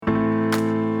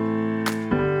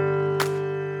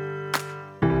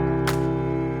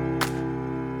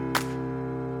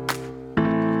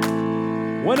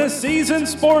When a seasoned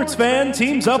sports fan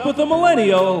teams up with a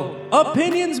millennial,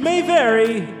 opinions may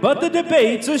vary, but the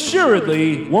debates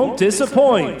assuredly won't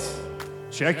disappoint.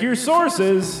 Check your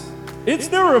sources.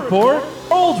 It's New Report,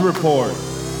 Old Report.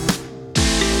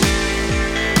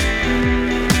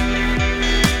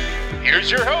 Here's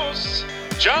your hosts,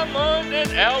 John Lund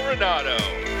and Al Renato.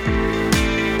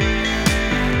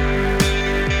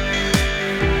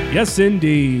 Yes,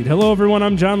 indeed. Hello, everyone.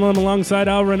 I'm John Lund alongside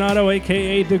Al Renato,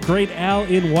 a.k.a. The Great Al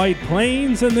in White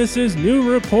Plains, and this is New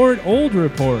Report, Old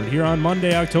Report, here on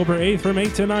Monday, October 8th from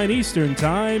 8 to 9 Eastern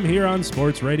Time, here on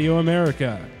Sports Radio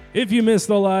America. If you missed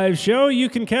the live show, you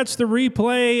can catch the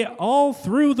replay all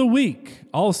through the week,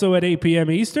 also at 8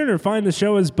 p.m. Eastern, or find the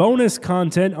show as bonus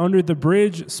content under the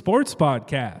Bridge Sports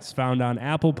Podcast, found on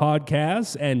Apple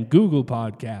Podcasts and Google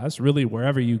Podcasts, really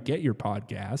wherever you get your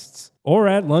podcasts, or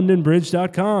at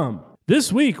londonbridge.com.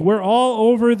 This week, we're all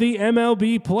over the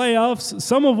MLB playoffs,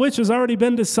 some of which has already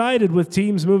been decided with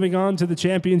teams moving on to the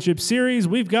championship series.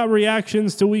 We've got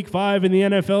reactions to Week 5 in the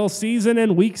NFL season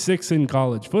and Week 6 in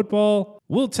college football.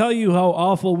 We'll tell you how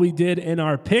awful we did in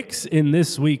our picks in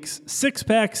this week's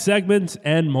six-pack segment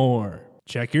and more.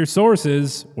 Check your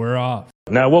sources. We're off.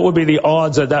 Now, what would be the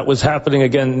odds that that was happening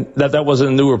again, that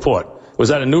wasn't a new report? Was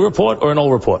that a new report or an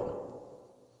old report?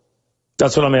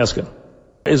 That's what I'm asking.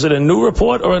 Is it a new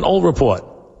report or an old report?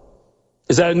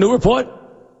 Is that a new report?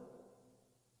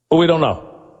 Or we don't know.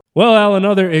 Well, Al,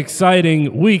 another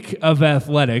exciting week of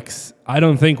athletics. I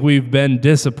don't think we've been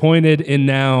disappointed in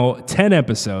now 10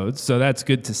 episodes, so that's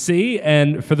good to see.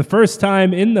 And for the first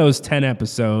time in those 10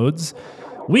 episodes,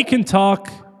 we can talk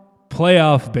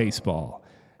playoff baseball.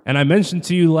 And I mentioned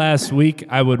to you last week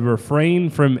I would refrain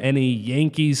from any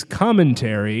Yankees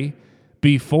commentary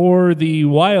before the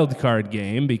wild card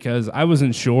game because I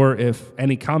wasn't sure if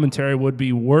any commentary would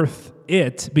be worth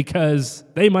it because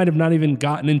they might have not even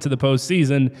gotten into the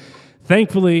postseason.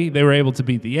 Thankfully, they were able to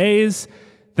beat the A's.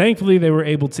 Thankfully, they were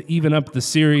able to even up the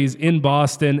series in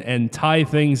Boston and tie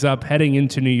things up heading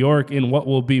into New York in what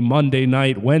will be Monday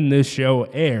night when this show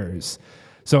airs.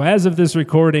 So as of this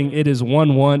recording, it is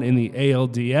 1-1 in the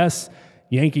ALDS.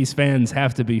 Yankees fans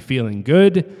have to be feeling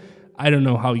good. I don't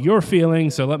know how you're feeling,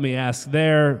 so let me ask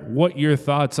there what your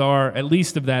thoughts are, at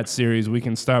least of that series. We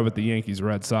can start with the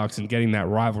Yankees-Red Sox and getting that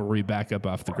rivalry back up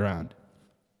off the ground.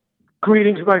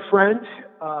 Greetings, my friend.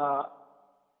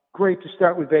 Great to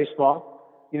start with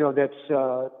baseball. You know,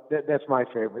 that's my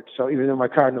favorite. So even though my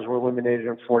Cardinals were eliminated,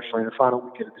 unfortunately, in the final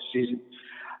weekend of the season,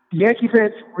 the Yankee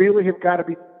fans really have got to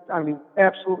be,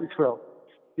 absolutely thrilled.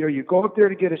 You know, you go up there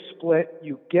to get a split,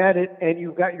 you get it, and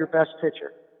you've got your best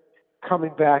pitcher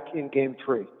coming back in Game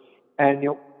 3. And, you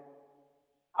know,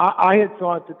 I had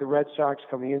thought that the Red Sox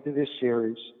coming into this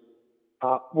series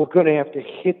were going to have to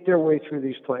hit their way through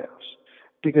these playoffs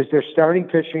because their starting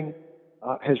pitching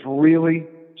has really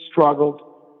struggled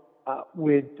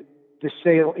with the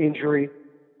Sale injury.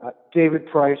 David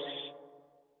Price,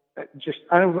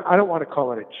 I don't want to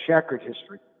call it a checkered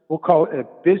history. We'll call it an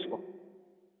abysmal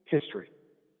history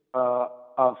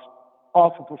of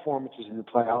awful performances in the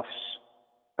playoffs.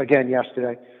 Again,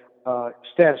 yesterday,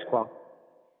 status quo.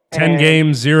 10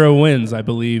 games, 0 wins, I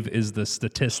believe, is the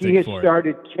statistic for it. He has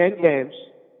started 10 games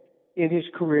in his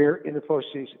career in the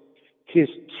postseason. His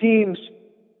teams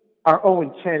are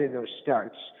 0-10 in those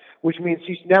starts, which means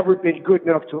he's never been good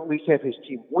enough to at least have his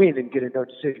team win and get a no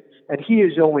decision. And he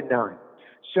is 0-9.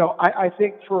 So I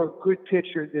think for a good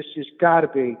pitcher, this has got to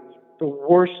be the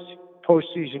worst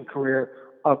postseason career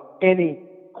of any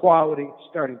quality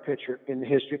starting pitcher in the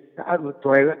history. Do I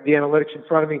have the analytics in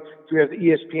front of me? Do we have the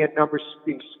ESPN numbers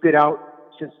being spit out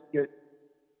since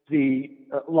the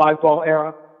live ball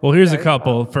era? Well, here's a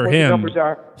couple for him.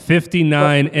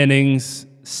 59 innings,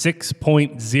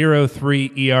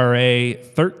 6.03 ERA,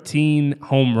 13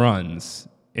 home runs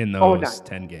in those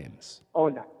 10 games.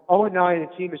 0-9. 0-9, and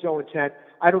the team is 0-10.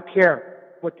 I don't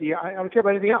care I don't care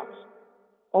about anything else.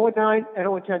 0-9 and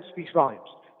 0-10 speaks volumes.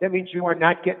 That means you are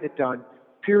not getting it done.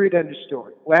 Period, end of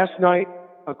story. Last night,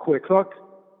 a quick hook.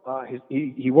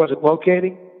 He wasn't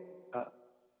locating.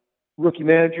 Rookie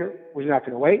manager was not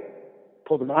going to wait.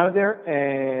 Pulled him out of there,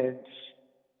 and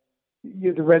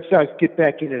the Red Sox get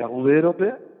back in it a little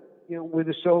bit, with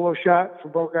a solo shot for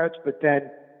Bogaerts, but then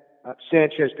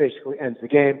Sanchez basically ends the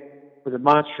game with a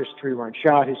monstrous 3-run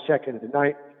shot, his second of the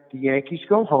night. The Yankees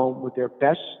go home with their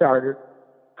best starter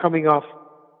coming off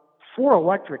 4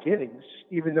 electric innings,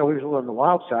 even though he was a little on the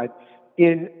wild side,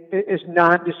 in as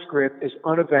nondescript, as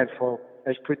uneventful,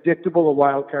 as predictable a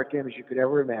wild card game as you could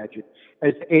ever imagine.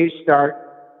 As the A's start,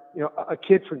 a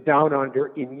kid from down under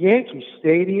in Yankee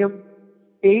Stadium,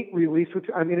 8 relief.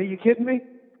 Are you kidding me?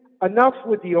 Enough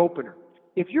with the opener.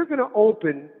 if you're going to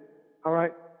open, all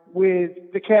right, with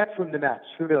the cat from the Mets,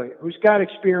 Familia, who's got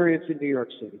experience in New York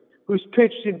City, who's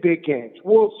pitched in big games,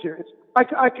 World Series,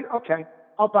 okay,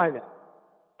 I'll buy that.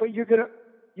 But you're gonna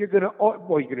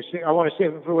say, I want to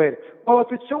save it for later. Well, if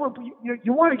it's someone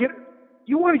you want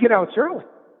to get out early,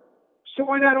 so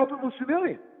why not open with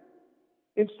Familia?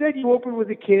 Instead, you open with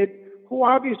a kid who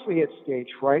obviously had stage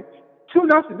fright.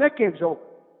 2-0, that game's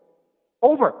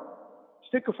over.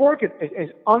 Stick a fork in. As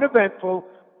uneventful,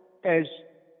 as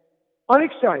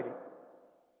unexciting,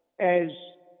 as,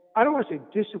 I don't want to say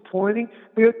disappointing,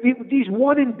 but these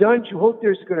one and dones, you hope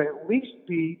there's going to at least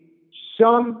be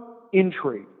some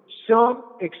intrigue, some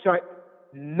excitement.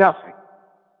 Nothing.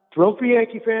 Thrilled for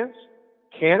Yankee fans,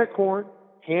 can of corn,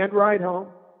 hand ride home,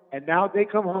 and now they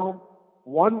come home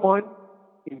 1-1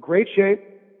 in great shape.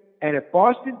 And if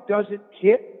Boston doesn't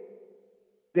hit,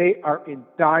 they are in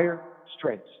dire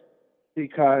straits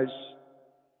because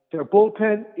their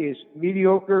bullpen is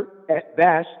mediocre at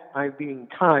best. I'm being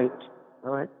kind,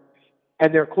 all right?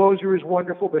 And their closer is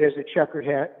wonderful, but has a checkered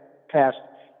past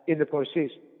in the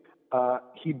postseason.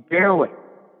 He barely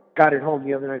got it home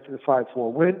the other night for the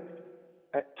 5-4 win.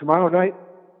 Tomorrow night,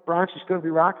 Bronx is going to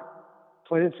be rocking,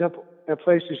 plain and simple. That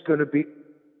place is going to be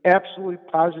absolutely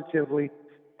positively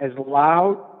as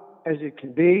loud as it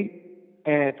can be.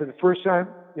 And for the first time,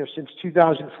 since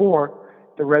 2004,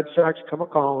 the Red Sox come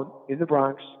a-calling in the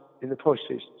Bronx in the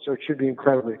postseason. So it should be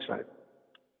incredibly exciting.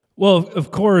 Well,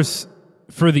 of course,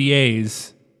 for the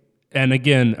A's, and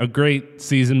again, a great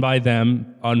season by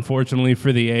them. Unfortunately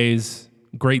for the A's,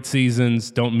 great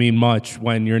seasons don't mean much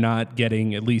when you're not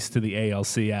getting at least to the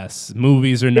ALCS.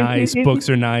 Movies are nice, books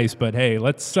are nice, but hey,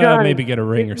 let's maybe get a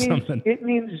ring or something. It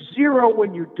means zero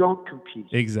when you don't compete.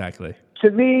 Exactly. To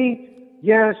me,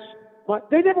 yes, but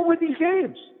they never win these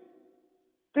games.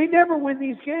 They never win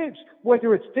these games.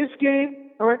 Whether it's this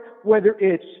game, all right, whether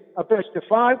it's a best of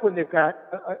 5 when they've got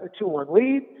a 2-1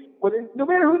 lead, no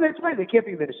matter who they play, they can't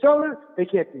beat Minnesota, they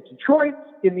can't beat Detroit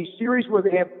in these series where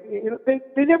they have,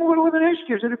 they never win elimination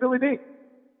games under Billy Beane.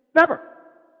 Never.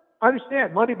 I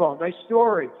understand. Moneyball, nice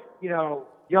story.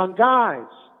 Young guys.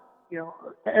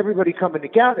 Everybody coming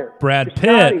together. Brad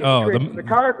Pitt. The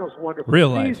Cardinals, wonderful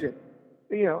real season.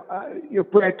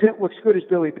 Brad Pitt looks good as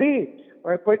Billy Beane.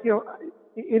 All right, but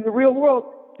in the real world,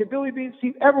 can Billy Beane's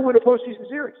team ever win a postseason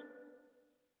series?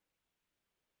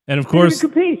 And of course,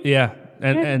 compete. Yeah,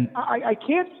 and I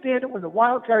can't stand it when the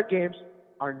wild card games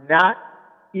are not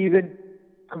even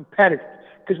competitive.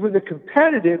 Because when they're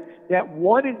competitive, that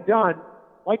one and done,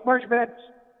 like March Madness,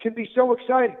 can be so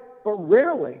exciting. But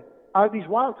rarely are these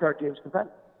wild card games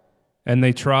competitive. And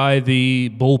they try the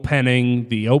bullpenning,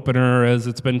 the opener, as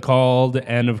it's been called.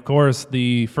 And, of course,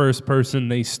 the first person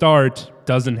they start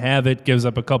doesn't have it, gives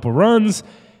up a couple runs.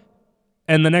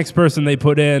 And the next person they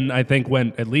put in, I think,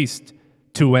 went at least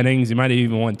 2 innings. He might have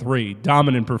even won 3.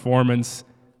 Dominant performance,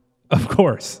 of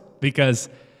course, because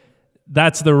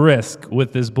that's the risk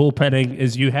with this bullpenning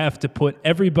is you have to put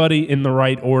everybody in the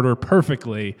right order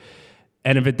perfectly.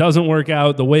 And if it doesn't work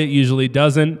out the way it usually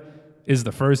doesn't, is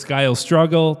the first guy will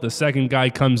struggle, the second guy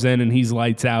comes in and he's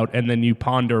lights out, and then you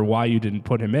ponder why you didn't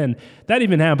put him in. That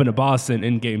even happened to Boston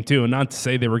in Game 2, and not to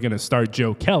say they were going to start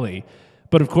Joe Kelly,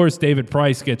 but of course David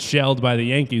Price gets shelled by the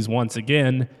Yankees once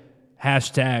again.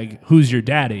 Hashtag who's your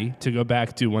daddy, to go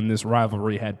back to when this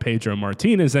rivalry had Pedro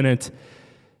Martinez in it.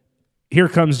 Here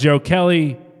comes Joe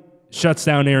Kelly, shuts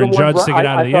down Aaron Judge to get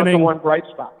out of the inning. The one bright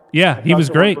spot. Yeah, he was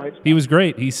great. He was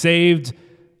great. He saved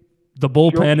the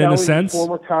bullpen in a sense.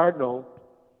 Former Cardinal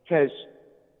has,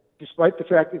 despite the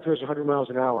fact that he throws 100 miles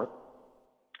an hour,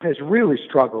 has really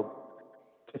struggled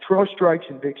to throw strikes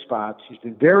in big spots. He's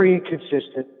been very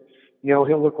inconsistent.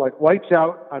 He'll look like lights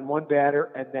out on one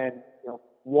batter and then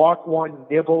walk one,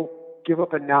 nibble, give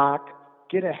up a knock,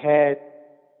 get ahead,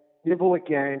 nibble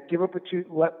again, give up a 2.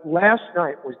 Last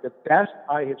night was the best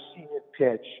I have seen him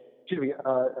pitch.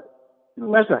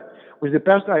 Last night was the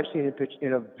best I've seen him pitch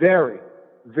in a very,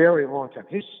 very long time.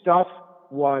 His stuff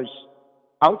was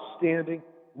outstanding.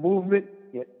 Movement,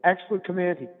 he had excellent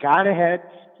command. He got ahead.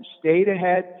 He stayed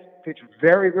ahead. Pitched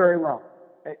very, very well.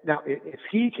 Now, if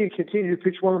he can continue to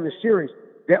pitch well in the series,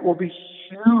 that will be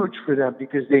huge for them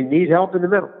because they need help in the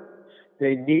middle.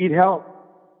 They need help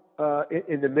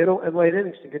in the middle and late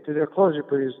innings to get to their closer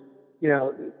because,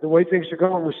 the way things are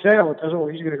going with Sale, it doesn't look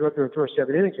like he's going to go up there and throw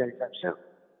 7 innings anytime soon.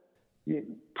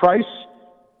 Price,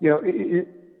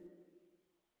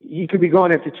 he could be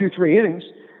gone after 2-3 innings.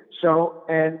 So,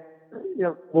 and,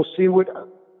 we'll see what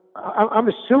I'm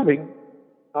assuming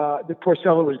that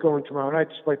Porcello is going tomorrow night,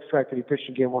 despite the fact that he pitched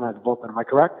in Game 1 out of the bullpen. Am I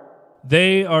correct?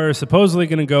 They are supposedly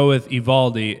going to go with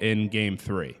Eovaldi in Game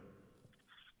 3.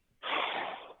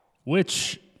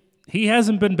 which he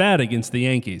hasn't been bad against the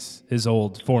Yankees, his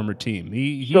old former team.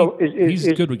 He's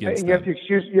good against them. You have to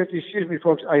excuse me,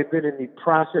 folks. I have been in the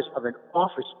process of an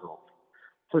office move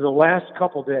for the last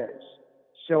couple days.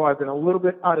 So I've been a little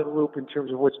bit out of the loop in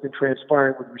terms of what's been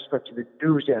transpiring with respect to the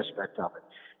news aspect of it.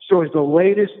 So is the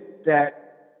latest that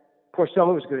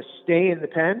Porcello is going to stay in the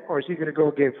pen, or is he going to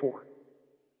go Game 4?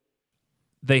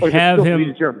 They have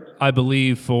him, I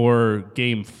believe, for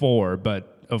Game 4,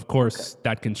 but of course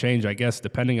that can change, I guess,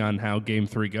 depending on how Game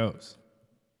 3 goes.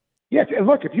 Yeah, and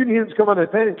look, if you need him to come on the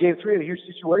pen in Game 3 in a huge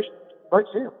situation, you might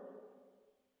see him.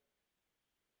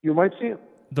 You might see him.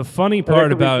 The funny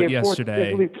part about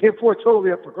yesterday... Game 4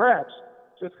 totally up for grabs.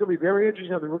 So it's going to be very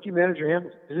interesting how the rookie manager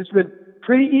handles it. It's been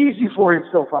pretty easy for him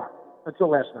so far until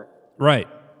last night. Right.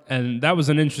 And that was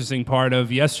an interesting part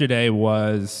of yesterday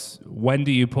was when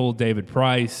do you pull David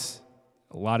Price?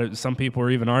 Some people are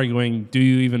even arguing, do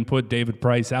you even put David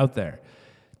Price out there?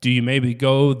 Do you maybe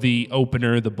go the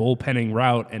opener, the bullpenning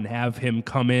route, and have him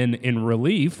come in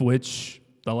relief, which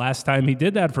the last time he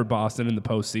did that for Boston in the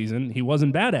postseason, he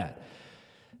wasn't bad at.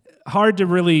 Hard to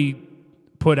really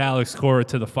put Alex Cora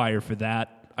to the fire for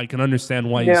that. I can understand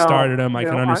why you started him. I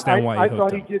can understand why you hooked him. I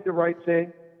thought he did the right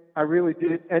thing. I really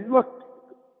did. And look,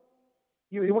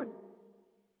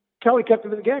 Kelly kept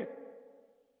him in the game.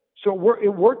 So it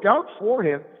worked out for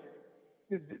him.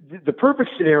 The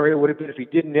perfect scenario would have been if he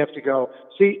didn't have to go.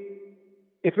 See,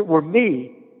 if it were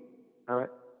me, all right,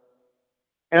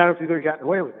 and I don't think he would have gotten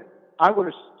away with it, I would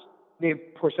have named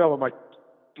Porcello my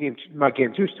Game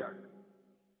 2 starter.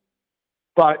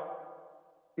 But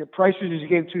Price was his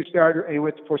Game 2 starter, and he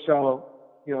went to Porcello,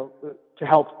 to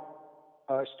help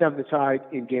stem the tide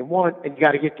in Game 1, and you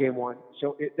got to get Game 1.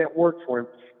 So that worked for him.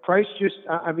 Price just,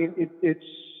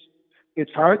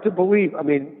 it's hard to believe. I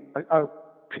mean, a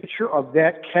pitcher of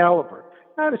that caliber,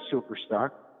 not a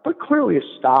superstar, but clearly a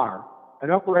star,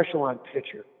 an upper echelon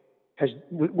pitcher,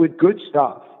 with good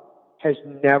stuff, has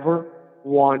never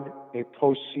won a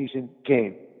postseason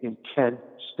game in 10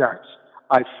 starts.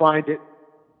 I find it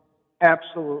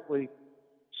absolutely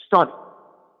stunning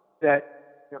that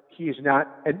he is not,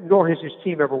 and nor has his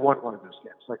team ever won one of those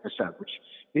games, like I said, which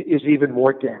is even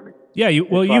more damning. Yeah, you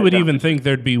would even think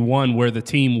there'd be one where the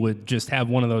team would just have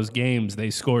one of those games, they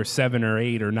score 7 or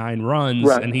 8 or 9 runs,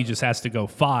 right, and he just has to go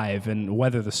 5 and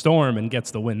weather the storm and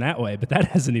gets the win that way, but that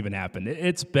hasn't even happened.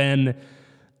 It's been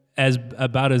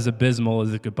about as abysmal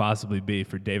as it could possibly be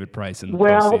for David Price in the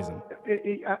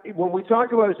postseason. When we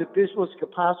talk about as abysmal as it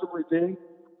could possibly be,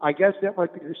 I guess that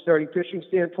might be the starting pitching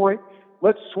standpoint.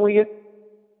 Let's swing it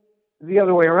the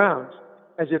other way around.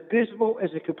 As abysmal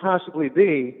as it could possibly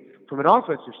be from an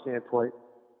offensive standpoint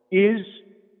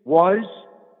was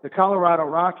the Colorado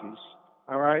Rockies,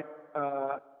 all right?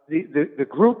 The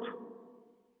group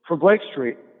from Blake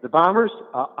Street, the Bombers,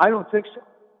 I don't think so.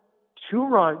 2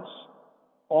 runs,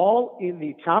 all in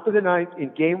the top of the 9th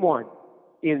in Game 1,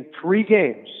 in 3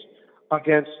 games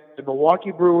against the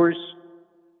Milwaukee Brewers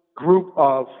group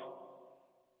of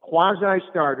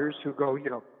quasi-starters who go,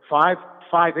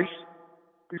 5-ish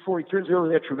before he turns over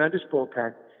that tremendous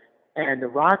bullpen. And the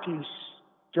Rockies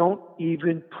don't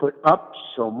even put up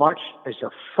so much as a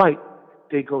fight.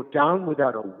 They go down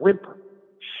without a whimper.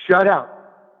 Shut out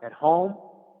at home.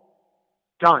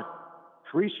 Done.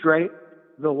 3 straight.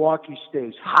 Milwaukee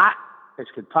stays hot as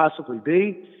could possibly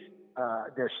be.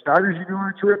 Their starters are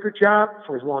doing a terrific job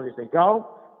for as long as they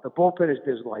go. The bullpen is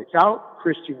biz lights out.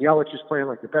 Christian Yelich is playing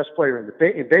like the best player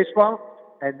in baseball.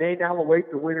 And they now await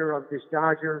the winner of this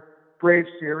Dodger-Braves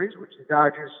series, which the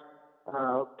Dodgers,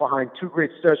 behind 2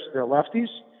 great starts to their lefties,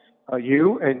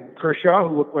 you and Kershaw,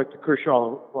 who look like the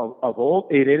Kershaw of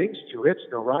old, 8 innings, 2 hits,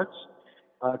 no runs,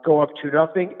 go up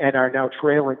 2-0 and are now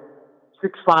trailing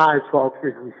 6-5, folks,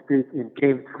 as we speak, in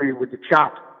Game 3 with the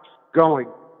chop going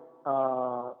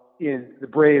in the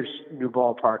Braves' new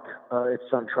ballpark at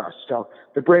SunTrust. So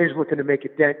the Braves looking to make a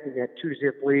dent in that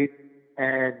 2-zip lead,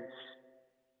 and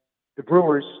the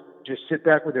Brewers just sit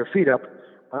back with their feet up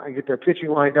and get their pitching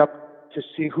lined up to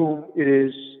see whom it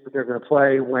is that they're going to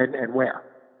play, when, and where.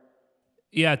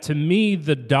 Yeah, to me,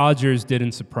 the Dodgers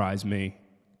didn't surprise me.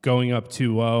 Going up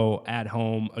 2-0 at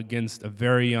home against a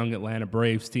very young Atlanta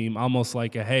Braves team, almost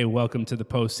like a, hey, welcome to the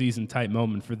postseason type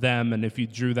moment for them. And if you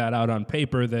drew that out on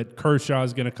paper, that Kershaw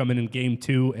is going to come in Game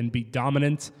 2 and be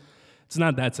dominant, it's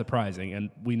not that surprising. And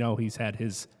we know he's had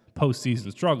his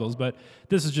postseason struggles, but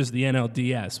this is just the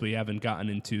NLDS. We haven't gotten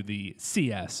into the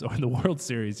CS or the World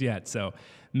Series yet. So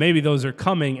maybe those are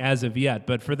coming as of yet.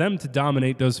 But for them to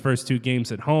dominate those first 2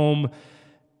 games at home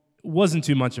wasn't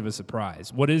too much of a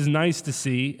surprise. What is nice to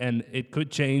see, and it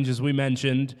could change, as we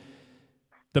mentioned,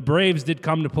 The Braves did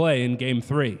come to play in Game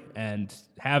 3 and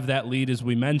have that lead, as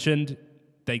we mentioned.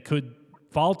 They could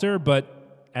falter,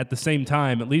 but at the same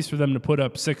time, at least for them to put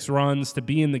up 6 runs, to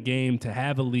be in the game, to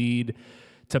have a lead,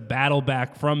 to battle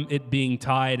back from it being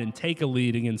tied and take a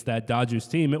lead against that Dodgers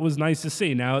team, it was nice to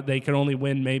see. Now they could only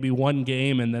win maybe one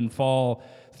game and then fall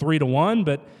 3-1,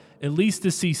 but at least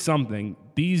to see something.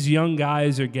 These young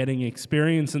guys are getting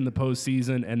experience in the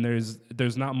postseason, and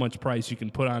there's not much price you can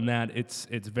put on that. It's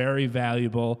very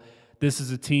valuable. This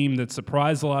is a team that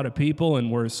surprised a lot of people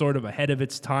and were sort of ahead of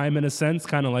its time in a sense,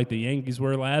 kind of like the Yankees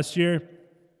were last year.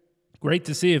 Great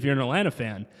to see if you're an Atlanta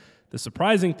fan. The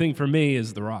surprising thing for me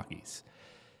is the Rockies.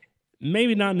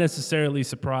 Maybe not necessarily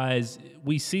surprised.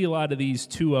 We see a lot of these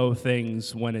 2-0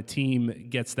 things when a team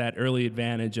gets that early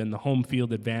advantage and the home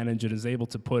field advantage and is able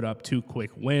to put up 2 quick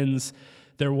wins.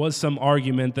 There was some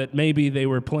argument that maybe they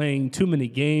were playing too many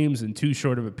games in too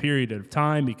short of a period of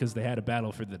time because they had a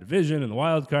battle for the division and the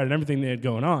wild card and everything they had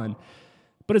going on.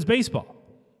 But it's baseball.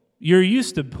 You're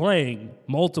used to playing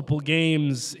multiple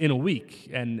games in a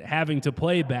week and having to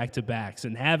play back-to-backs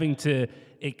and having to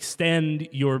extend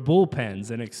your bullpens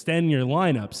and extend your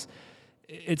lineups.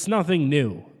 It's nothing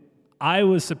new. I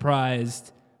was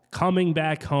surprised coming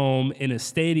back home in a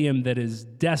stadium that is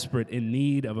desperate in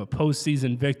need of a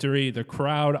postseason victory. The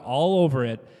crowd all over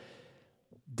it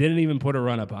didn't even put a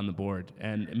run up on the board.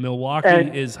 And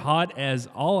Milwaukee is hot as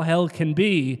all hell can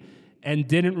be and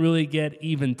didn't really get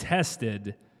even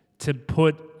tested to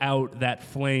put out that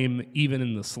flame even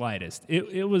in the slightest.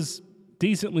 It was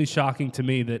decently shocking to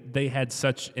me that they had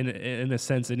such, in a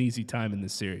sense, an easy time in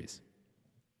this series.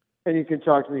 And you can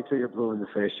talk to me till you're blue in the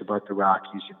face about the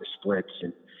Rockies and the splits.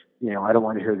 And, I don't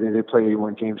want to hear that they play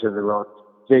 81 games on the road.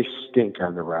 They stink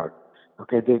on the road.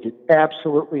 Okay, they did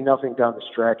absolutely nothing down the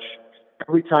stretch.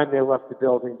 Every time they left the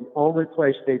building, the only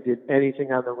place they did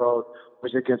anything on the road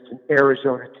was against an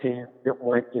Arizona team that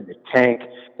went in the tank.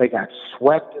 They got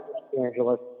swept in Los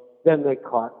Angeles. Then they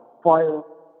caught fire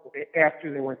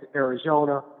after they went to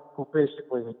Arizona, who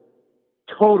basically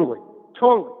totally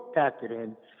packed it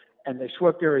in. And they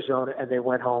swept Arizona, and they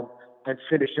went home and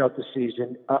finished out the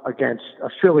season against a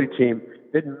Philly team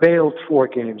that mailed 4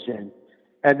 games in.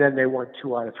 And then they won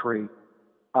 2 out of 3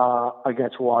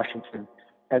 against Washington.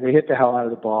 And they hit the hell out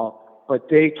of the ball. But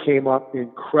they came up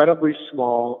incredibly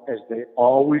small, as they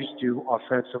always do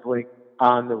offensively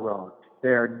on the road. They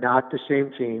are not the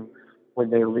same team when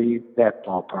they leave that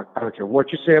ballpark. I don't care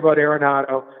what you say about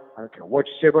Arenado. I don't care what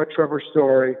you say about Trevor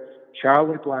Story,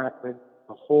 Charlie Blackmon,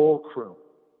 the whole crew.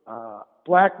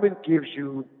 Blackmon gives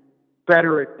you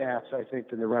better at bats, I think,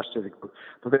 than the rest of the group.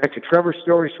 But back to Trevor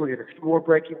Story, so we had a few more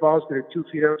breaking balls that are 2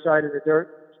 feet outside in the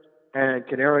dirt. And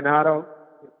can Arenado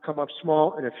come up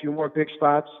small in a few more big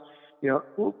spots?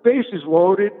 Bases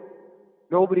loaded,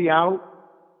 nobody out,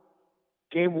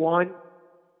 game 1.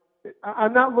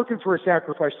 I'm not looking for a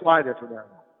sacrifice fly there for Arenado.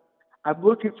 I'm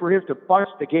looking for him to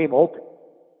bust the game open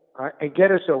and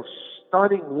get us a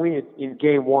stunning win in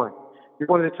game 1. You're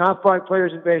one of the top 5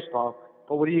 players in baseball,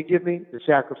 but what do you give me? The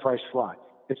sacrifice fly.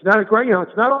 It's not a great,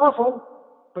 it's not awful,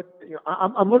 but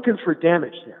I'm looking for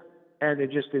damage there, and they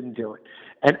just didn't do it.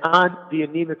 And on the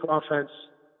anemic offense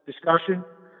discussion,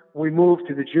 we moved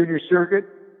to the junior circuit,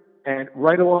 and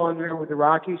right along there with the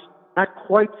Rockies, not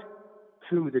quite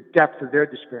to the depth of their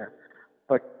despair,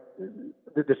 but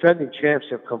the defending champs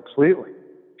have completely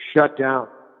shut down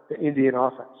the Indian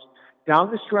offense.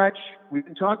 Down the stretch, we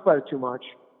didn't talk about it too much,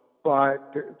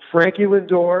 but Frankie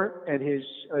Lindor and his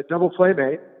double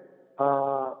playmate,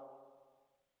 Mr.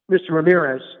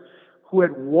 Ramirez, who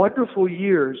had wonderful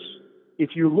years. If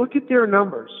you look at their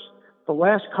numbers, the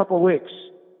last couple of weeks,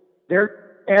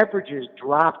 their averages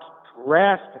dropped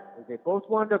drastically. They both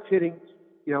wound up hitting,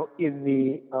 in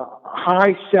the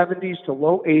high 70s to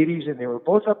low 80s, and they were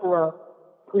both up around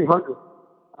 300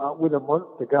 with a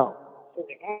month to go. So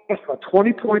they lost about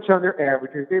 20 points on their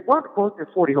averages. They wound up both their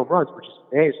 40 home runs, which is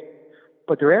amazing.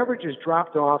 But their averages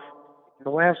dropped off in the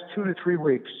last 2 to 3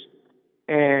 weeks,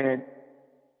 and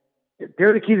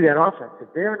they're the key to that offense.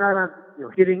 If they're not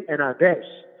on, hitting and on base,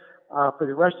 for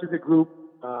the rest of the group,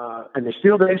 and they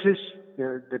steal bases,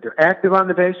 they're active on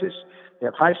the bases, they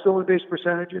have high stolen base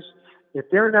percentages. If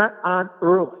they're not on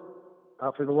early,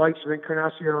 for the likes of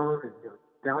Encarnacion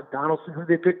and Donaldson, who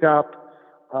they picked up,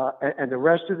 and the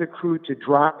rest of the crew to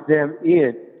drop them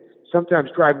in, sometimes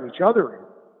driving each other in,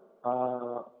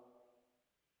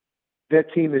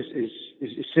 that team is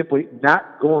simply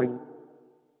not going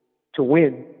to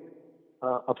win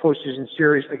a postseason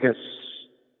series against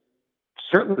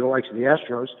certainly the likes of the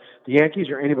Astros, the Yankees,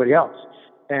 or anybody else.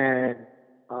 And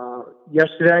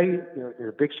yesterday, they're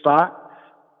a big spot.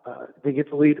 They get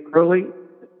the lead early.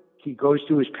 he goes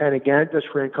to his pen again, does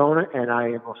Francona, and I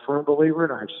am a firm believer,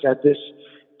 and I've said this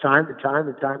time and time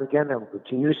and time again, and I will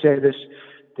continue to say this,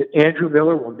 that Andrew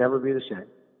Miller will never be the same.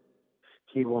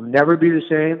 He will never be the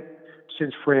same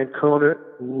since Francona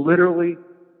literally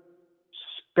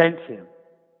spent him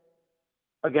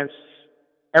against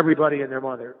everybody and their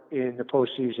mother in the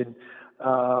postseason,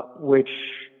 which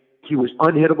he was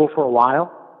unhittable for a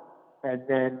while, and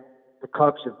then the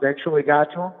Cubs eventually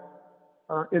got to him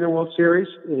in the World Series.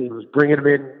 He was bringing him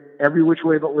in every which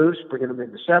way but loose, bringing him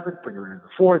in the seventh, bringing him in the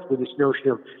fourth, with this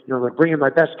notion of, like bringing my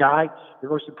best guy, the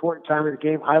most important time of the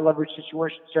game, high leverage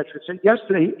situation, et cetera, et cetera.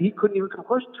 Yesterday, he couldn't even come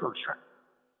close to a strike.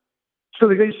 So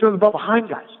they just throw the ball behind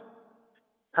guys.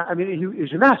 I mean, he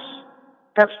was a mess,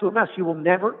 absolute mess. He will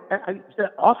never. He's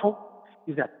not awful.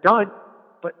 He's not done.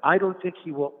 But I don't think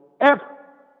he will ever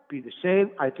be the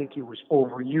same. I think he was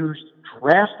overused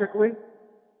drastically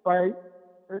by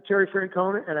Terry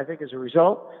Francona, and I think as a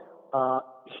result,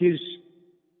 his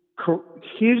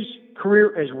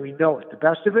career as we know it, the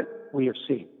best of it, we have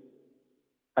seen.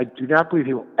 I do not believe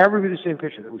he will ever be the same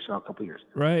pitcher that we saw a couple years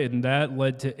ago. Right, and that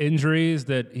led to injuries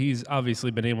that he's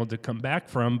obviously been able to come back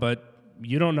from, but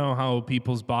you don't know how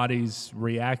people's bodies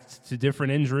react to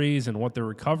different injuries and what their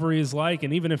recovery is like,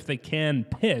 and even if they can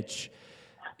pitch,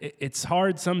 it's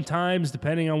hard sometimes,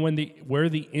 depending on where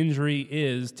the injury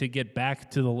is, to get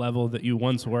back to the level that you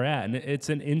once were at. And it's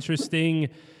an interesting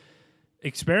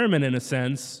experiment, in a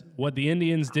sense, what the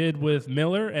Indians did with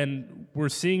Miller, and we're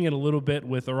seeing it a little bit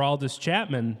with Aroldis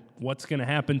Chapman. What's going to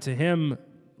happen to him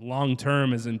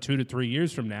long-term is in 2 to 3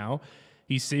 years from now.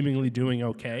 He's seemingly doing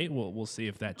okay. We'll see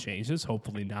if that changes.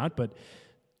 Hopefully not. But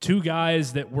two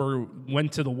guys that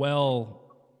went to the well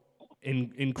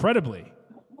incredibly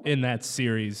in that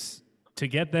series to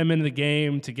get them into the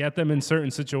game, to get them in certain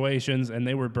situations, and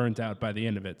they were burnt out by the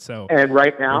end of it. So, and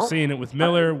right now, we're seeing it with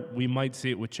Miller. We might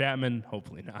see it with Chapman.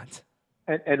 Hopefully not.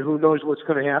 And who knows what's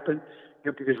going to happen?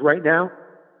 Because right now,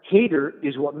 Hader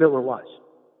is what Miller was.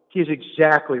 He is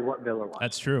exactly what Miller was.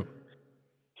 That's true.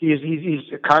 He's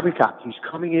a carbon copy. He's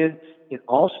coming in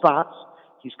all spots.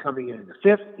 He's coming in the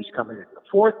fifth. He's coming in the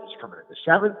fourth. He's coming in the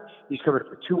seventh. He's coming in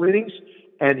for 2 innings,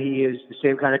 and he is the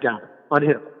same kind of guy,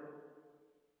 unhittable.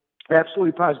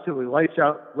 Absolutely, positively, lights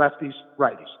out, lefties,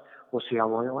 righties. We'll see how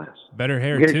long it lasts. Better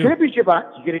hair, you too. You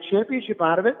get a championship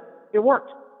out of it. It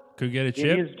worked. Could get a chip.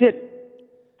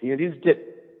 The Indians did.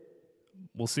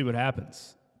 We'll see what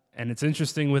happens. And it's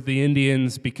interesting with the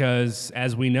Indians because,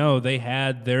 as we know, they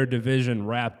had their division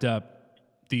wrapped up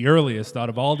the earliest out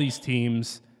of all these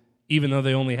teams, even though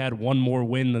they only had one more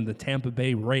win than the Tampa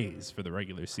Bay Rays for the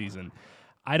regular season.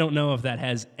 I don't know if that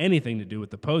has anything to do with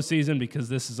the postseason because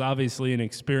this is obviously an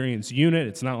experienced unit.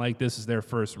 It's not like this is their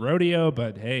first rodeo,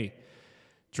 but hey,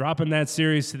 dropping that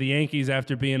series to the Yankees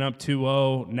after being up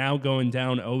 2-0, now going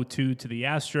down 0-2 to the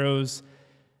Astros.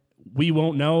 We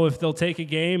won't know if they'll take a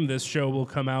game. This show will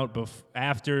come out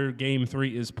after Game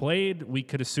 3 is played. We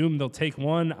could assume they'll take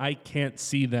one. I can't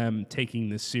see them taking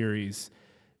this series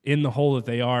in the hole that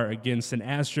they are against an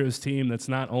Astros team that's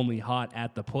not only hot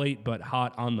at the plate, but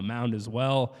hot on the mound as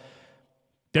well.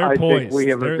 They're poised. I think we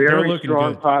have a very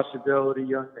strong possibility,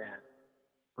 young man,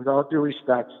 with all due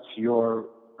respect to your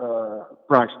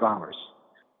Bronx Bombers.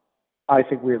 I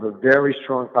think we have a very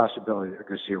strong possibility that we're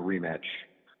going to see a rematch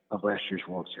of last year's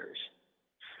World Series.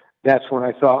 That's when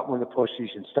I thought when the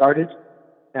postseason started,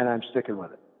 and I'm sticking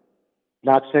with it.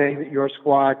 Not saying that your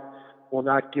squad will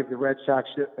not give the Red Sox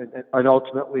and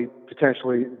ultimately,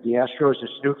 potentially, the Astros a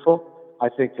snootful. I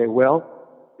think they will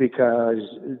because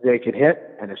they can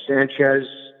hit. And if Sanchez,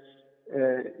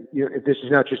 if this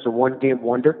is not just a one-game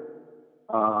wonder,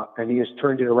 and he has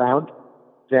turned it around,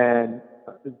 then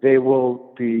they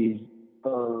will be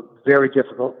very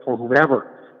difficult for whomever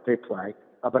they play.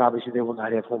 But obviously, they will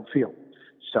not have home field.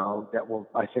 So that will,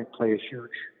 I think, play a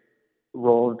huge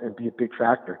role and be a big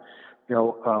factor.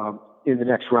 In the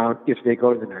next round, if they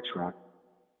go to the next round.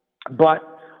 But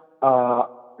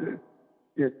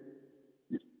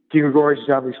DeGregorius is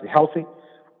obviously healthy.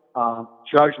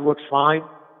 Judge looks fine.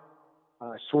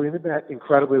 Swinging the bat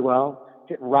incredibly well.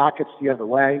 Hitting rockets the other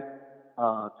way.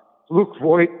 Luke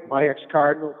Voigt, my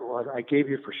ex-Cardinal, who I gave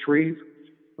you for Shreve.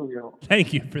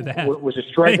 Thank you for that. Was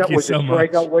a strikeout. Was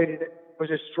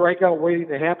a strikeout waiting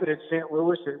to happen in St.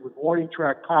 Louis with warning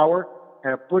track power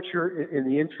and a butcher in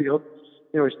the infield.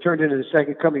 He's turned into the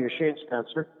second coming of Shane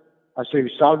Spencer. So he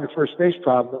solved the first base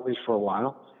problem, at least for a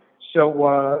while. So,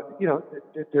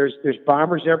 there's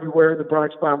bombers everywhere in the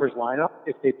Bronx Bombers lineup.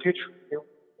 If they pitch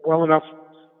well enough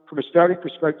from a starting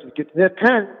perspective to get to that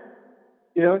pen,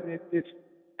 it's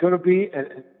going to be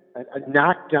a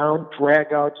knockdown,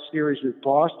 drag-out series with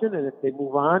Boston, and if they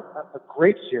move on, a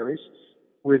great series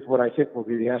with what I think will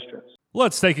be the Astros.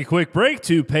 Let's take a quick break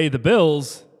to pay the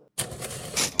bills.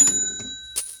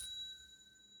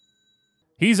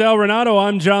 He's Al Renato.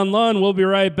 I'm John Lunn. We'll be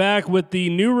right back with the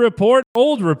new report,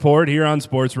 old report here on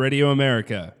Sports Radio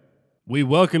America. We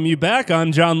welcome you back.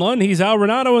 I'm John Lunn. He's Al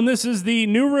Renato, and this is the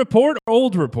new report,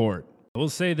 old report. We'll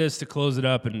say this to close it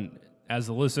up, and as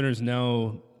the listeners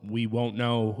know, we won't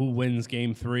know who wins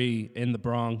Game 3 in the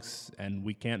Bronx, and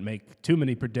we can't make too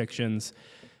many predictions.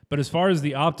 But as far as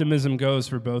the optimism goes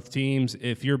for both teams,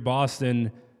 if you're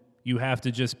Boston, you have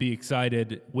to just be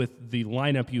excited with the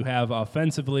lineup you have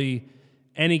offensively.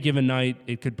 Any given night,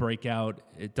 it could break out.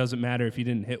 It doesn't matter if you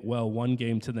didn't hit well one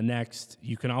game to the next.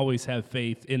 You can always have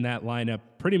faith in that lineup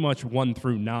pretty much 1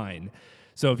 through 9.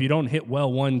 So if you don't hit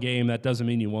well one game, that doesn't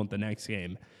mean you won't the next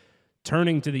game.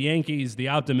 Turning to the Yankees, the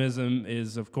optimism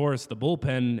is, of course, the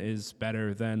bullpen is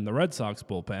better than the Red Sox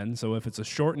bullpen. So if it's a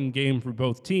shortened game for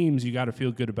both teams, you got to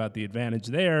feel good about the advantage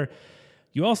there.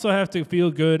 You also have to feel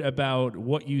good about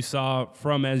what you saw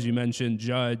from, as you mentioned,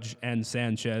 Judge and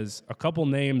Sanchez. A couple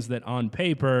names that on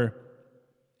paper,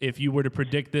 if you were to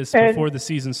predict this before the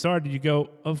season started, you go,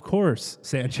 of course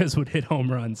Sanchez would hit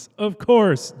home runs. Of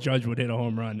course Judge would hit a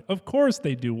home run. Of course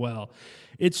they do well.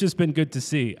 It's just been good to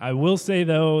see. I will say,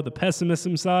 though, the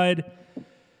pessimism side,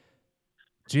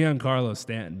 Giancarlo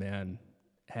Stanton, man,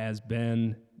 has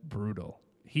been brutal.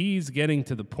 He's getting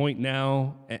to the point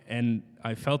now, and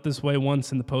I felt this way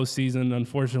once in the postseason,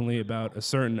 unfortunately, about a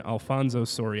certain Alfonso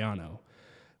Soriano,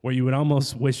 where you would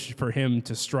almost wish for him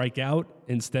to strike out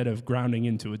instead of grounding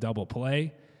into a double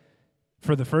play.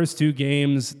 For the first 2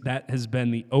 games, that has been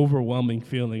the overwhelming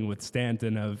feeling with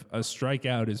Stanton of a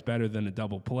strikeout is better than a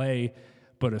double play,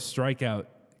 but a strikeout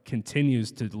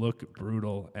continues to look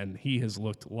brutal, and he has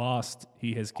looked lost.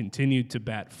 He has continued to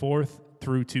bat fourth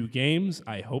through 2 games.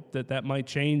 I hope that might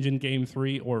change in Game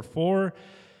 3 or 4.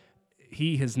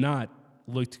 He has not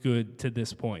looked good to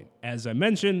this point. As I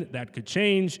mentioned, that could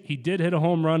change. He did hit a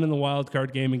home run in the wild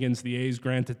card game against the A's.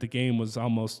 Granted, the game was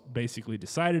almost basically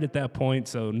decided at that point,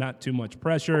 so not too much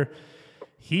pressure.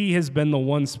 He has been the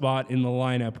one spot in the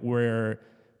lineup where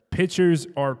pitchers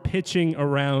are pitching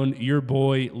around your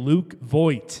boy Luke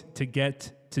Voit to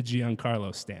get to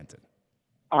Giancarlo Stanton.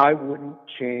 I wouldn't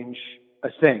change a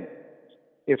thing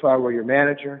if I were your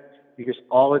manager, because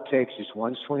all it takes is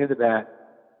one swing of the bat.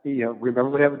 You know, remember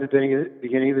what happened at the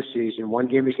beginning of the season. One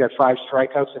game he's got 5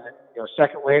 strikeouts, and then, a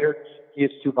second later he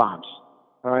hits 2 bombs.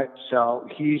 All right, so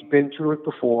he's been through it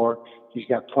before. He's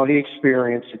got plenty of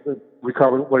experience to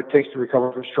recover what it takes to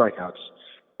recover from strikeouts,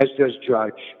 as does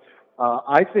Judge.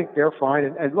 I think they're fine.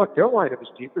 And look, their lineup is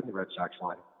deeper than the Red Sox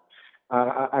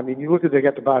lineup. I mean, you look at they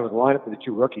got the bottom of the lineup with the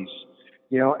 2 rookies,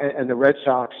 and the Red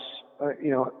Sox,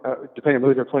 depending on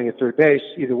who they're playing at third base,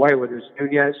 either way, whether it's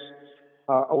Nunez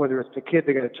or whether it's the kid,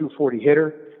 they got a 240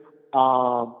 hitter.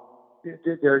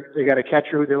 They got a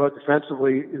catcher who they love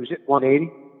defensively who's hit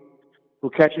 180, who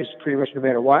catches pretty much no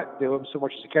matter what. They love him so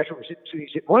much as a catcher. He's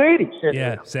hit 180.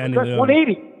 Yeah, Sandy Leon.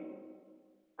 180.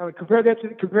 I would compare that to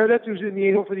who's in the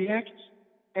 8-0 for the Yankees.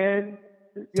 And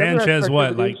Sanchez,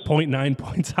 what, like 0.9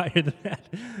 points higher than that?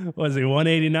 Was he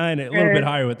 189? A little bit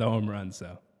higher with the home run,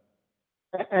 so.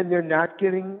 And they're not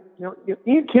getting,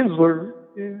 Ian Kinsler,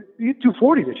 he hit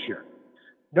 240 this year.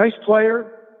 Nice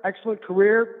player, excellent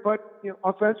career, but,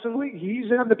 offensively,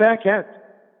 he's on the back end.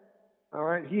 All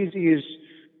right, he is,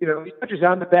 he touches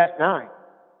on the back 9.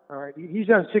 All right, he's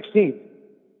on 16,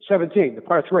 17, the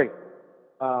par 3.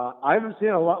 I haven't seen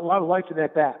a lot of life in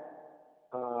that bat.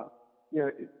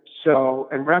 So,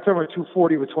 and we're not talking about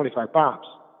 240 with 25 bombs.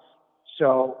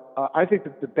 So, I think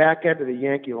that the back end of the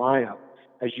Yankee lineup,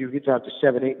 as you get down to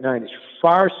 7, 8, 9, is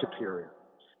far superior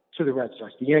to the Red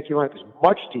Sox. The Yankee lineup is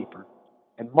much deeper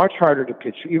and much harder to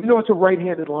pitch, even though it's a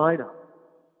right-handed lineup.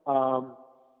 And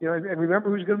remember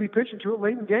who's going to be pitching to it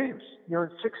late in games. In 6th,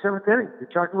 7th inning, you're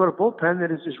talking about a bullpen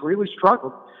that has just really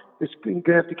struggled. It's going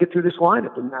to have to get through this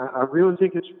lineup, and I really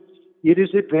think it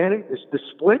is advantage. The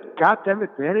split got them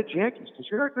advantage Yankees, because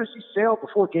you're not going to see Sale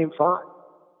before Game 5.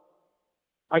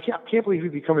 I can't believe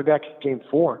he'd be coming back to Game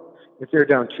 4 if they're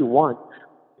down 2-1.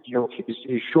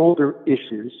 His shoulder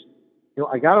issues.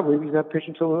 I got to believe he's not pitching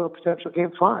until a potential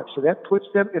Game 5. So that puts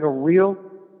them in a real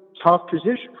tough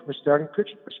position from a starting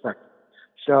pitching perspective.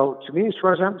 So to me, as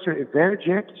far as I'm concerned, advantage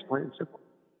Yankees, plain and simple.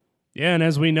 Yeah, and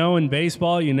as we know in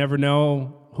baseball, you never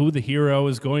know who the hero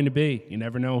is going to be. You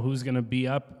never know who's going to be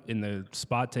up in the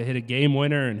spot to hit a game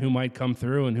winner and who might come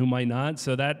through and who might not.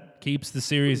 So that keeps the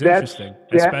series interesting,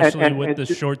 especially with the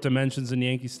short dimensions in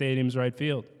Yankee Stadium's right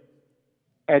field.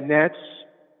 And that's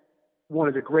one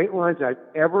of the great lines I've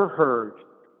ever heard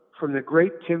from the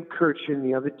great Tim Kirchin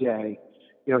the other day.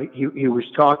 You know, he was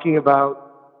talking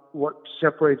about what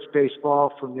separates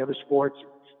baseball from the other sports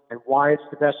and why it's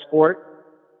the best sport.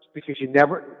 It's because you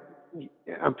never,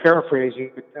 I'm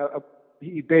paraphrasing,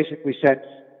 he basically said,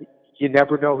 you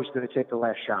never know who's going to take the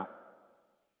last shot.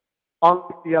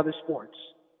 Unlike the other sports,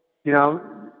 you know,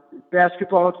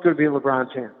 basketball, it's going to be in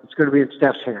LeBron's hands. It's going to be in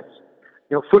Steph's hands.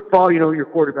 You know, football, you know, your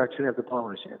quarterback's going to have the ball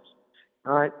in his hands.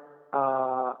 All right.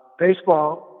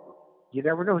 Baseball, you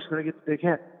never know who's going to get the big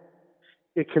hit.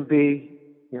 It can be,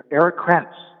 you know, Eric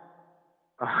Kratz.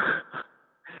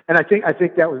 And I think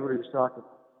that was what he was talking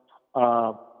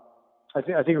about. I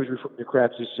think it was referring to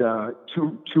Kratz's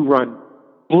two-run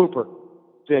blooper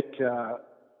that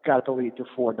got the lead to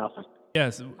 4-0.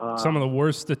 Yes, some of the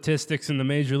worst statistics in the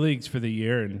major leagues for the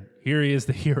year, and here he is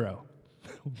the hero.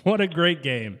 What a great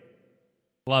game.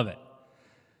 Love it.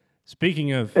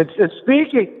 Speaking of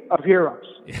heroes,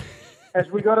 as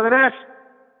we go to the National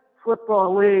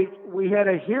Football League, we had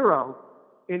a hero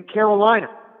in Carolina.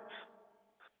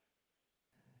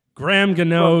 Graham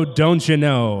Gano, don't you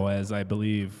know, as I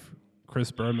believe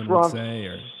Chris Berman would say,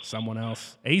 or someone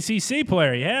else. ACC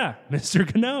player, yeah, Mr.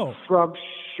 Gano. From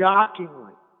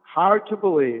shockingly hard to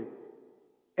believe,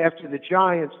 after the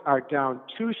Giants are down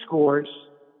 2 scores,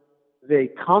 they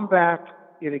come back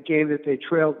in a game that they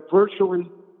trailed virtually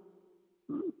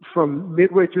from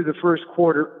midway through the first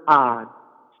quarter on.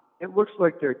 It looks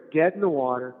like they're dead in the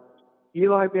water.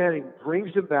 Eli Manning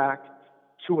brings them back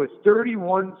to a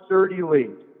 31-30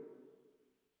 lead.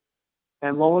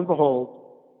 And lo and behold,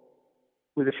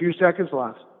 with a few seconds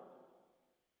left,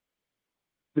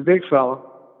 the big fella,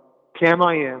 Cam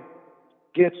I Am,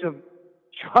 gets him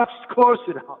just close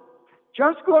enough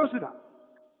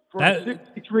for a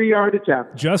 63-yard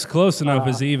attempt. Just close enough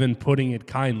is even putting it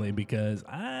kindly, because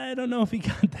I don't know if he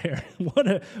got there. What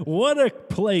a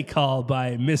play call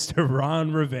by Mr.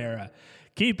 Ron Rivera,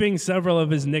 keeping several of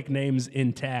his nicknames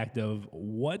intact of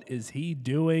what is he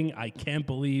doing? I can't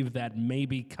believe that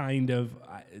maybe kind of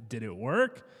did it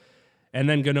work? And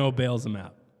then Gano bails him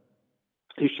out.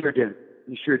 He sure did,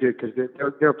 because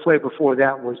their play before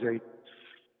that was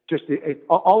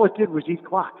all it did was eat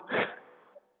clock.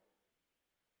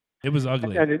 It was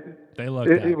ugly. And they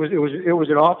looked at it. It was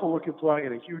an awful looking play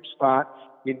in a huge spot.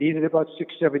 You needed about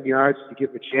 6-7 yards to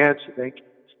give them a chance. You think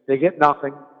they get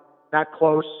nothing, not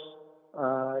close.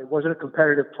 It wasn't a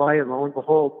competitive play, and lo and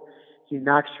behold, he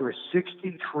knocks for a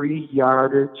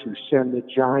 63-yarder to send the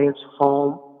Giants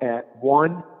home at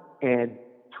 1-3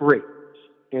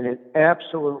 in an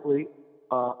absolutely.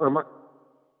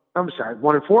 I'm sorry,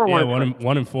 1-4. Yeah,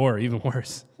 1-4, even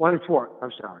worse. 1-4.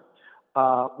 I'm sorry,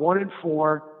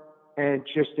 1-4, and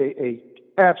just a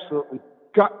absolutely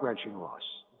gut-wrenching loss.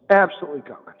 Absolutely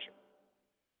gut-wrenching.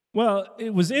 Well,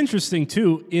 it was interesting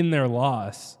too in their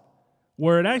loss,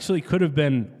 where it actually could have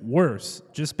been worse,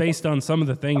 just based on some of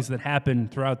the things that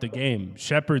happened throughout the game.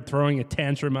 Shepard throwing a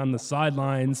tantrum on the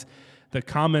sidelines, the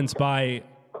comments by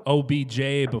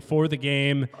OBJ before the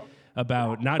game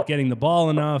about not getting the ball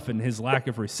enough and his lack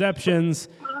of receptions.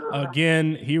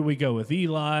 Again, here we go with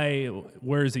Eli.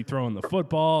 Where is he throwing the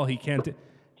football? He can't.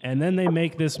 And then they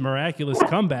make this miraculous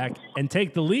comeback and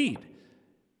take the lead.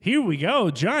 Here we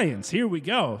go, Giants. Here we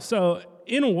go. So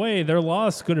in a way, their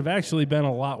loss could have actually been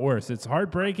a lot worse. It's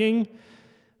heartbreaking,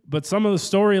 but some of the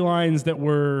storylines that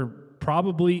were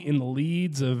probably in the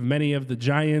leads of many of the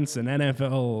Giants and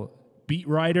NFL beat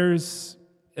writers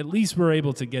at least were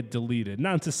able to get deleted.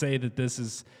 Not to say that this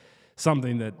is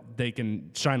something that they can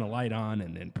shine a light on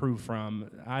and improve from.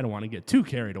 I don't want to get too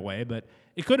carried away, but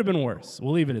it could have been worse.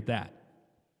 We'll leave it at that.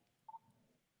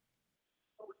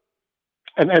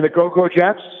 And the Go-Go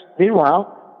Jets,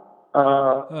 meanwhile,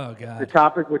 oh God, the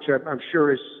topic, which I'm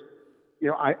sure is,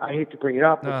 I hate to bring it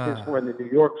up, but since we're in the New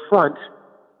York front,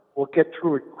 we'll get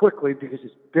through it quickly because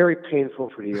it's very painful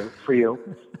for you.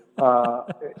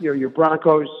 Your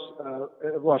Broncos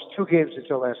have lost 2 games since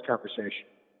our last conversation.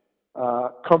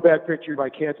 Comeback victory by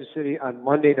Kansas City on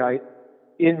Monday night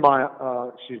in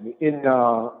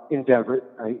Denver.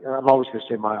 I'm always going to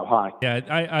say Mile High. Yeah,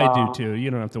 I do too.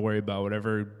 You don't have to worry about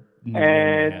whatever.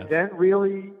 And then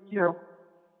really,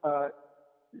 the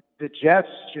Jets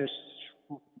just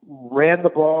ran the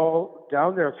ball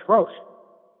down their throat,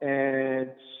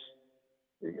 and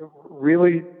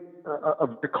really a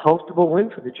comfortable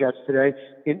win for the Jets today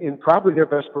in probably their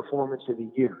best performance of the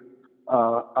year,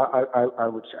 I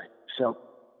would say. So,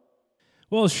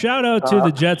 well, shout out to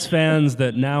the Jets fans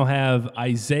that now have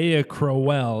Isaiah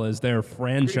Crowell as their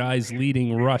franchise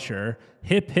leading rusher.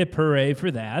 Hip, hip, hooray for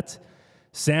that.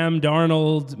 Sam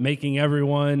Darnold making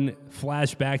everyone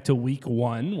flash back to week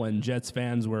 1 when Jets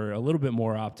fans were a little bit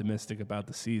more optimistic about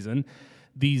the season.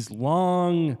 These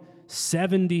long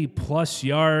 70-plus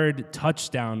yard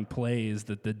touchdown plays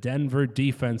that the Denver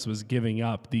defense was giving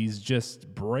up, these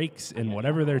just breaks in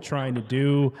whatever they're trying to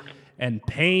do, and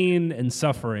pain and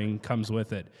suffering comes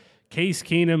with it. Case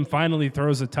Keenum finally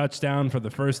throws a touchdown for the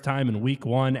first time in week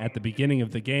 1 at the beginning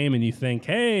of the game, and you think,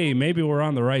 hey, maybe we're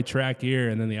on the right track here,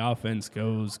 and then the offense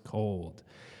goes cold.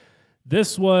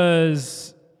 This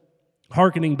was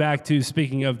hearkening back to,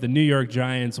 speaking of the New York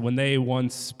Giants, when they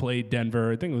once played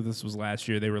Denver. I think this was last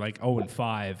year. They were like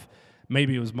 0-5.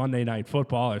 Maybe it was Monday Night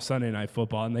Football or Sunday Night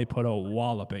Football, and they put a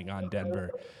walloping on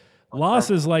Denver.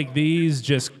 Losses like these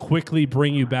just quickly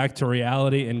bring you back to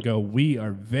reality and go, we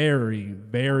are very,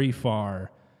 very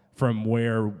far from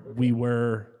where we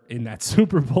were in that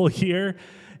Super Bowl year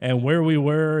and where we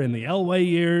were in the Elway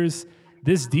years.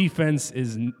 This defense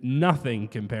is nothing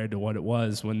compared to what it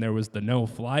was when there was the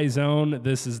no-fly zone.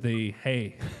 This is the,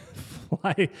 hey,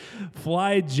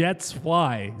 fly Jets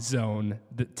fly zone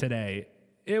today.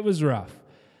 It was rough.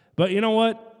 But you know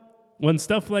what? When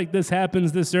stuff like this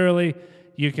happens this early,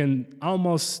 you can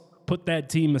almost put that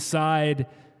team aside.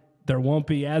 There won't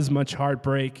be as much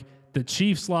heartbreak. The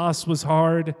Chiefs' loss was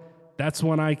hard. That's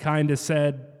when I kind of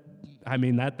said, I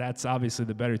mean, that's obviously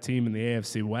the better team in the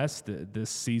AFC West. This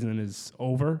season is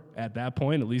over at that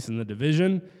point, at least in the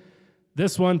division.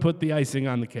 This one put the icing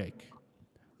on the cake.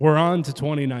 We're on to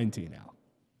 2019 now.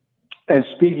 And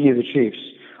speaking of the Chiefs,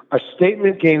 a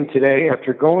statement game today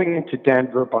after going into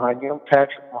Denver behind young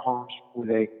Patrick Mahomes with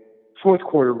a fourth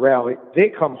quarter rally. They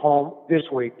come home this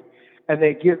week and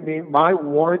they give me my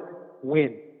one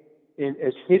win in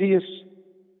as hideous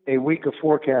a week of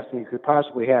forecasting you could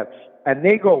possibly have. And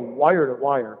they go wire to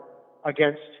wire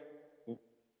against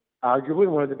arguably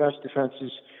one of the best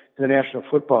defenses in the National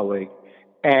Football League.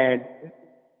 And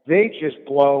they just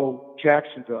blow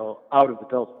Jacksonville out of the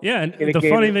building. Yeah, and the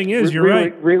funny thing is, you're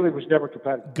right. Really was never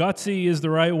competitive. Gutsy is the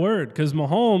right word, because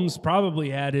Mahomes probably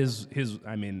had his,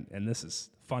 I mean, and this is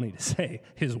funny to say,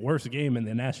 his worst game in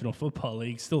the National Football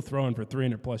League, still throwing for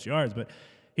 300-plus yards, but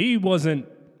he wasn't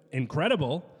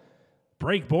incredible.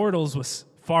 Blake Bortles was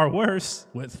far worse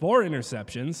with 4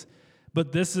 interceptions,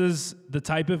 but this is the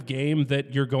type of game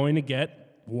that you're going to get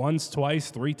once,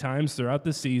 twice, 3 times throughout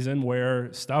the season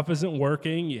where stuff isn't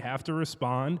working, you have to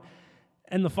respond,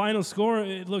 and the final score,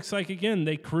 it looks like, again,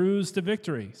 they cruise to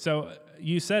victory. So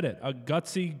you said it, a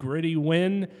gutsy, gritty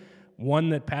win, one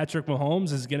that Patrick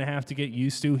Mahomes is going to have to get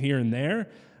used to here and there.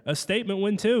 A statement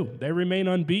win, too. They remain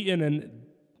unbeaten, and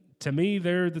to me,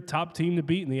 they're the top team to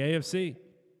beat in the AFC.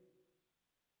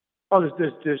 Oh,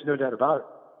 there's no doubt about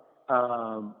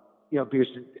it. Because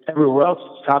everywhere else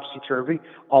is topsy-turvy.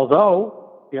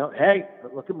 Although, hey,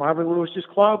 look at Marvin Lewis's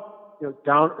club.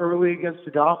 Down early against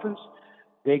the Dolphins.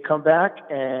 They come back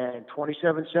and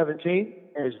 27-17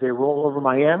 as they roll over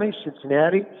Miami.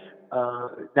 Cincinnati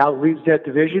now leads that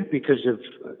division because of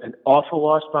an awful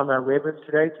loss by my Ravens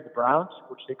today to the Browns,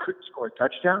 which they couldn't score a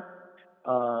touchdown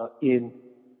in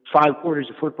 5 quarters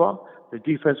of football. The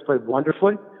defense played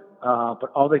wonderfully.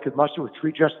 But all they could muster were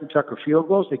 3 Justin Tucker field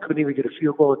goals. They couldn't even get a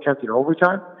field goal attempt in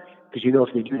overtime because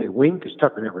if they do, they win because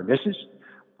Tucker never misses.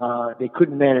 They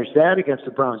couldn't manage that against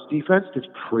the Browns defense. That's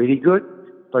pretty good.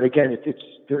 But again, it's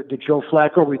the Joe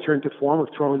Flacco return to form of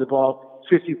throwing the ball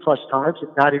 50-plus times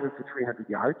and not even for 300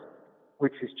 yards,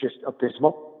 which is just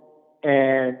abysmal.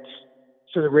 And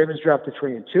so the Ravens drop to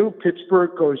 3-2.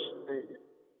 Pittsburgh goes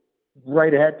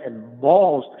right ahead and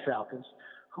mauls the Falcons,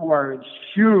 who are in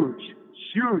huge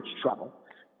trouble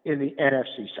in the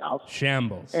NFC South.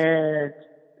 Shambles. And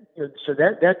so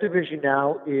that division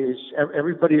now is,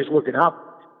 everybody is looking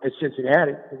up at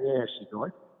Cincinnati in the NFC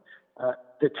North.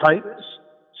 The Titans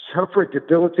suffered a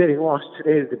debilitating loss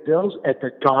today to the Bills at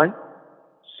the gun.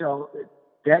 So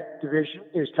that division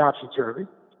is topsy-turvy.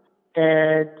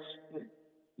 And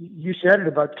you said it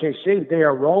about KC. They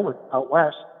are rolling out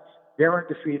west. They're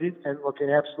undefeated and looking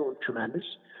absolutely tremendous.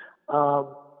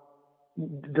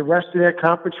 The rest of that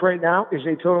conference right now is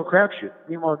a total crapshoot.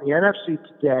 Meanwhile, in the NFC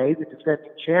today, the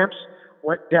defending champs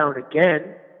went down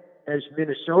again as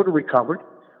Minnesota recovered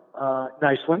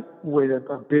nicely with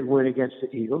a big win against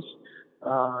the Eagles.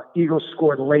 Eagles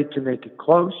scored late to make it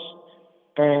close,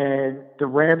 and the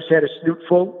Rams had a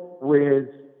snootful with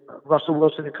Russell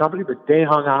Wilson and company, but they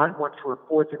hung on, went for a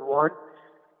 4th and 1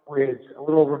 with a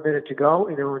little over a minute to go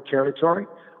in their own territory.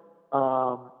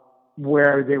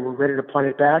 Where they were ready to punt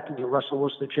it back and give Russell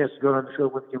Wilson a chance to go down the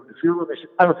field with him the field goal. They said,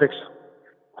 I don't think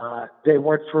so. They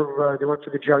went for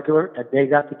the jugular, and they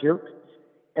got the Duke.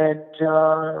 And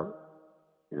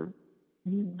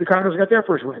the Cardinals got their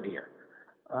first win of the year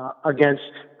against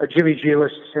a Jimmy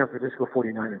G-less San Francisco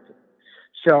 49ers team.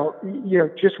 So,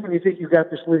 just when you think you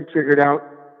got this league figured out,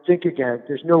 think again.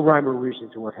 There's no rhyme or reason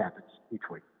to what happens each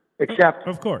week, except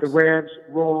of course, the Rams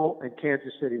roll and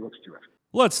Kansas City looks terrific.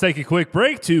 Let's take a quick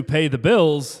break to pay the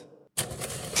bills.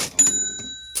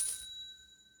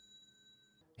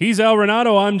 He's Al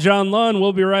Renato. I'm John Lunn.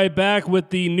 We'll be right back with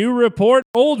the new report,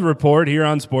 old report here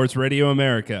on Sports Radio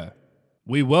America.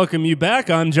 We welcome you back.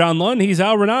 I'm John Lunn. He's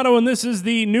Al Renato, and this is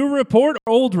the new report,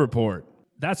 old report.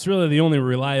 That's really the only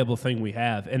reliable thing we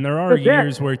have. And there are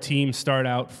years where teams start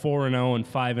out 4-0 and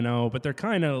 5-0, but they're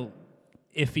kind of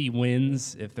iffy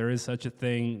wins, if there is such a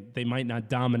thing. They might not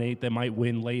dominate. They might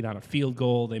win late on a field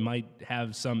goal. They might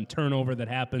have some turnover that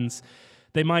happens.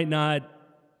 They might not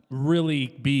really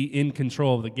be in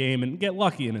control of the game and get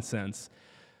lucky in a sense.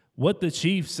 What the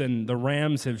Chiefs and the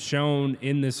Rams have shown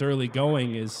in this early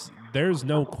going is there's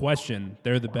no question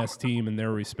they're the best team in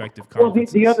their respective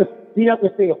conferences. Well, the other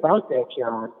thing about that,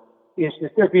 John, is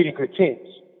that they're beating good teams.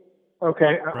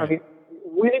 Okay, right. I mean,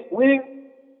 winning.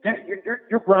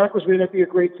 Your Broncos may not be a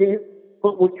great team,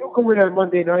 but when you go in on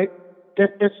Monday night,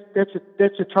 that's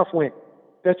a tough win.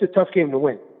 That's a tough game to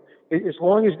win. As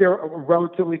long as they're a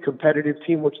relatively competitive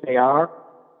team, which they are,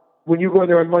 when you go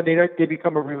there on Monday night,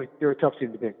 they're a tough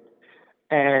team to beat.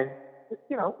 And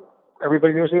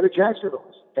everybody knows who the Jacksonville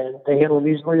is, and they handle them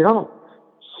easily at home.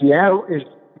 Seattle is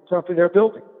tough in their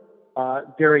building.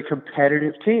 They're a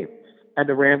competitive team, and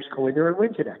the Rams go in there and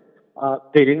win today.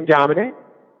 They didn't dominate.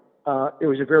 It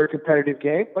was a very competitive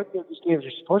game, but these games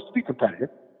are supposed to be competitive.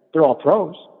 They're all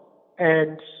pros,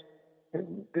 and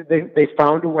they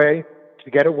found a way to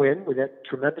get a win with that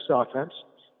tremendous offense.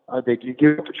 They did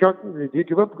give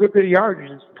up a good bit of yardage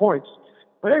and some points,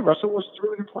 but hey, Russell Wilson's a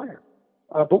really good player.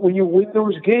 But when you win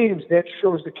those games, that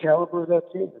shows the caliber of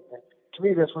that team. And to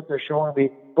me, that's what they're showing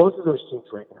me, both of those teams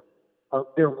right now.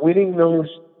 They're winning those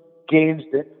games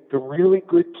that the really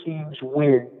good teams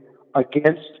win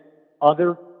against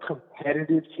other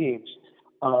competitive teams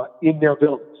in their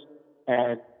buildings.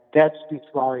 And that speaks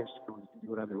volumes to me to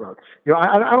do it on the road.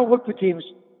 I don't look for teams,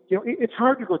 it's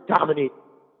hard to go dominate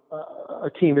a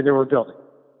team in their own building.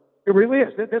 It really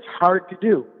is. That's hard to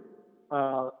do,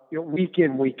 week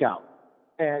in, week out.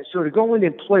 And so to go in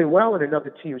and play well in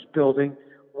another team's building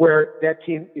where that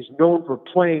team is known for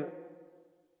playing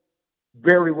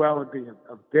very well and being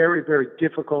a very, very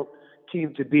difficult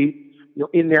team to beat,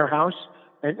 in their house.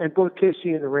 And both KC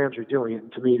and the Rams are doing it.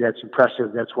 And to me, that's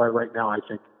impressive. That's why right now I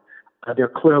think they're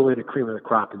clearly the cream of the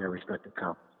crop in their respective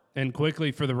conference. And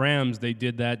quickly for the Rams, they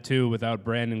did that too without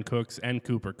Brandon Cooks and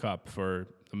Cooper Kupp for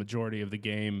the majority of the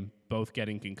game, both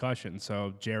getting concussions.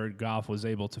 So Jared Goff was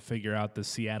able to figure out the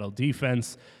Seattle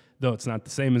defense, though it's not the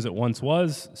same as it once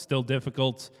was. Still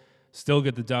difficult, still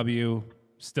get the W,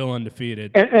 still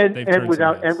undefeated. And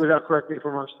without, correct me if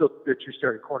I'm wrong, still their two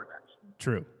starting quarterbacks.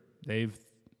 True.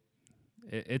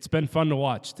 It's been fun to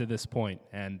watch to this point,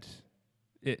 and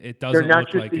it doesn't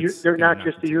look like they're not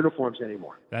just the uniforms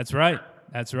anymore. That's right.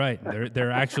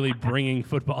 They're actually bringing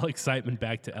football excitement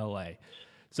back to LA.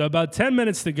 So about 10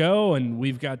 minutes to go, and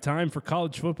we've got time for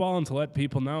college football and to let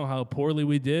people know how poorly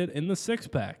we did in the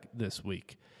six-pack this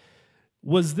week.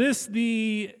 Was this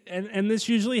and this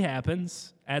usually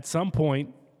happens at some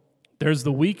point, there's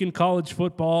the week in college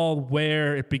football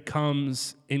where it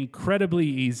becomes incredibly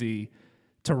easy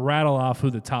to rattle off who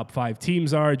the top 5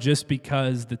 teams are just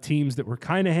because the teams that were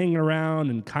kind of hanging around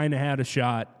and kind of had a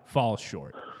shot fall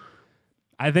short.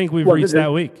 I think we've reached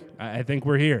that week. I think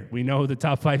we're here. We know who the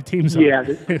top 5 teams are. Yeah.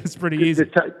 It's pretty easy.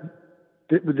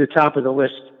 The top of the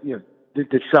list,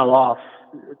 that fell off,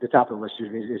 the top of the list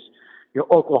is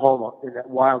Oklahoma in that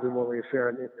wild and woolly affair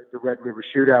in the Red River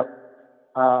Shootout.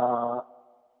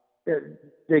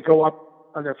 They go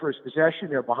up on their first possession.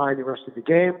 They're behind the rest of the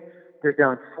game. They're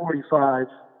down 45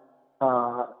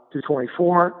 to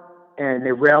 24, and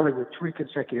they rally with 3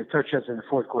 consecutive touchdowns in the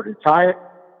fourth quarter to tie it.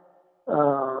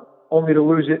 Only to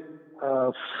lose it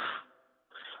from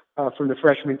the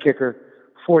freshman kicker,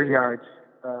 40 yards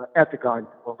at the gun,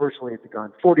 or virtually at the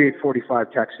gun,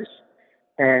 48-45 Texas.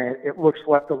 And it looks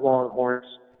like the Longhorns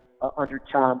under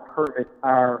Tom Herman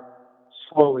are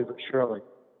slowly but surely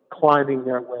climbing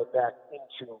their way back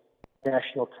into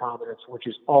national prominence, which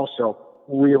is also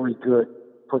really good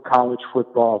for college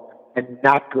football and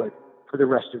not good for the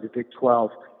rest of the Big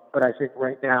 12. But I think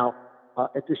right now,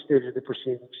 at this stage of the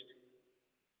proceedings,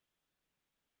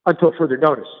 until further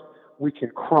notice, we can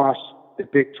cross the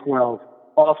Big 12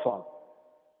 off of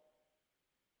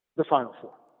the Final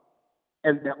Four.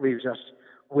 And that leaves us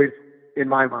with, in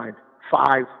my mind,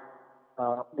 5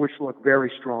 which look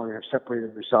very strong and have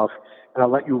separated themselves. And I'll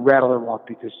let you rattle them off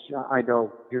because I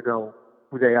know you know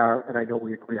who they are, and I know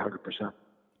we agree 100%.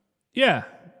 Yeah.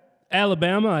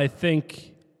 Alabama, I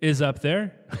think, is up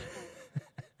there.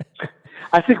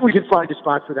 I think we can find a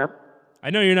spot for them. I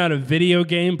know you're not a video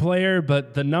game player,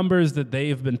 but the numbers that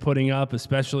they've been putting up,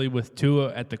 especially with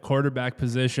Tua at the quarterback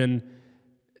position,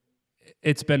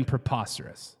 it's been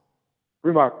preposterous.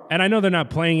 Remarkable. And I know they're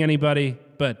not playing anybody,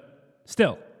 but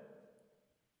still.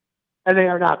 And they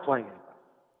are not playing anybody.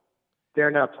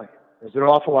 They're not playing. There's an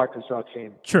awful Arkansas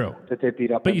team True. that they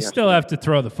beat up. But you still have to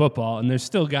throw the football, and there's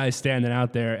still guys standing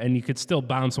out there, and you could still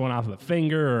bounce one off of a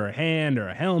finger or a hand or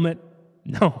a helmet.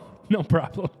 No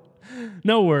problem.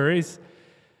 No worries.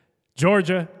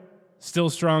 Georgia, still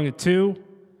strong at 2.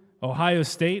 Ohio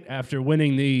State, after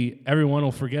winning everyone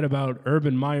will forget about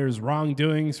Urban Meyer's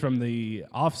wrongdoings from the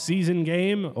off-season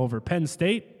game over Penn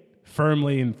State,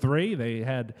 firmly in 3. They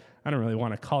had, I don't really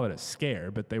want to call it a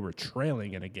scare, but they were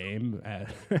trailing in a game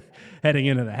heading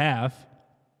into the half.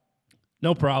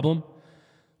 No problem.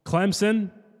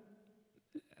 Clemson,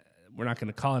 we're not going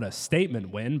to call it a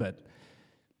statement win, but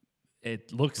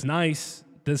it looks nice.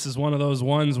 This is one of those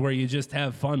ones where you just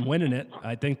have fun winning it.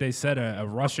 I think they set a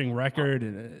rushing record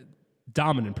and a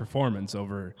dominant performance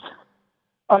over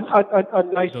a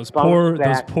nice those poor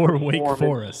Wake performance.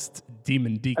 Forest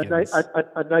Demon Deacons.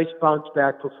 A nice bounce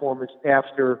back performance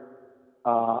after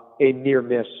a near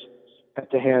miss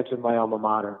at the hands of my alma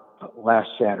mater last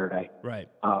Saturday. Right.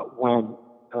 When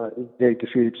they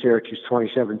defeated Syracuse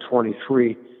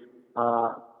 27-23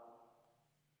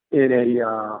 in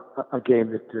a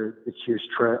game that the Chiefs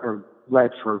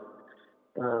led for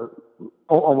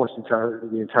almost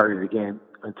the entirety of the game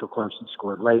until Clemson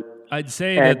scored late. I'd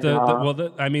say that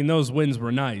those wins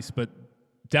were nice, but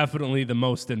definitely the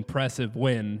most impressive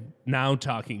win, now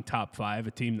talking top 5,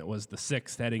 a team that was the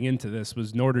 6th heading into this,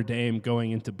 was Notre Dame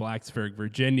going into Blacksburg,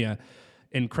 Virginia.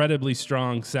 Incredibly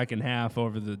strong second half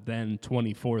over the then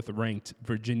 24th ranked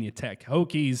Virginia Tech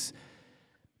Hokies.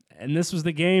 And this was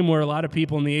the game where a lot of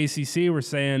people in the ACC were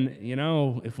saying,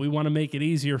 if we want to make it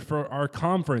easier for our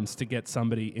conference to get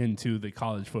somebody into the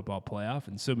college football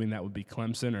playoff, assuming that would be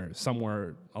Clemson or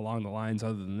somewhere along the lines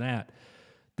other than that,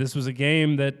 this was a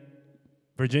game that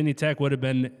Virginia Tech would have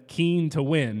been keen to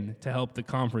win to help the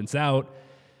conference out.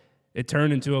 It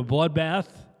turned into a bloodbath.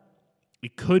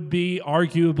 It could be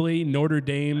arguably Notre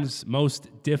Dame's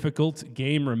most difficult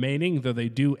game remaining, though they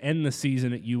do end the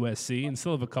season at USC and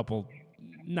still have a couple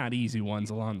not easy ones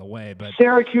along the way. But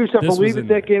Syracuse, I believe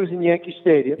that game is in Yankee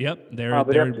Stadium. Yep,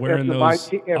 they're wearing those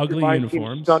ugly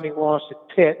uniforms. Stunning loss at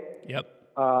Pitt. Yep.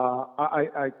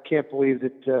 I can't believe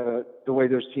that the way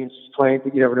those teams are playing,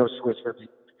 but you never know what's going to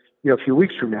be, a few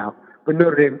weeks from now. But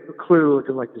Notre Dame clearly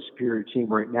looking like the superior team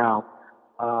right now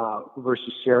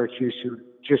versus Syracuse, who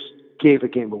just gave a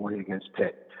game away against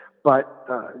Pitt. But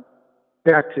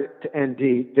back to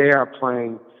ND, they are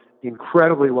playing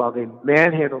incredibly well. They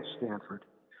manhandled Stanford.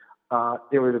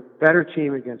 They were the better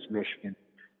team against Michigan.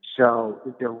 So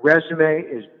their resume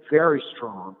is very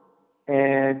strong.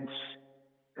 And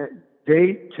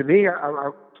they, to me,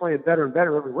 are playing better and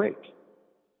better every week.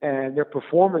 And their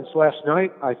performance last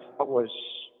night, I thought, was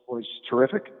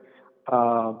terrific.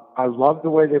 I love the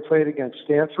way they played against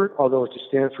Stanford, although it's a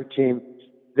Stanford team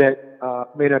that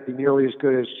may not be nearly as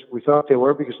good as we thought they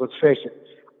were, because let's face it,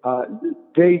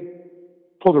 they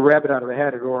pulled a rabbit out of the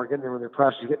hat at Oregon. They were in the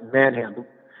process of getting manhandled.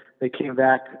 They came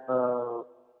back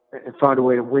and found a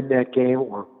way to win that game,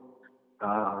 or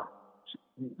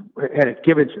had it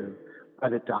given to them by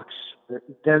the Ducks.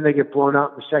 Then they get blown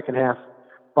out in the second half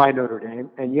by Notre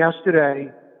Dame. And last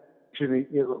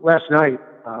night,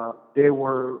 they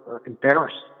were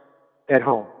embarrassed at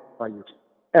home by Utah.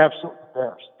 Absolutely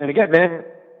embarrassed. And again, man,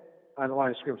 on the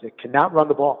line of scrimmage, they cannot run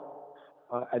the ball.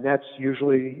 And that's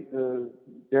usually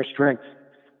their strength.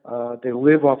 They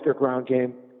live off their ground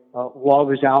game.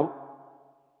 Love is out,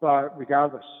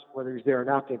 regardless whether he's there or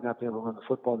not. They've not been able to run the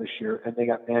football this year, and they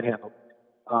got manhandled.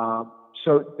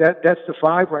 So that's the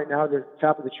 5 right now. They're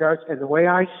top of the charts. And the way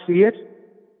I see it,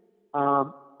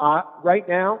 right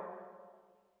now,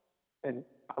 and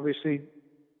obviously,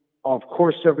 of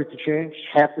course, subject to change,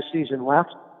 half the season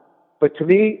left. But to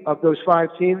me, of those 5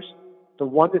 teams, the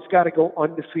one that's got to go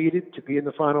undefeated to be in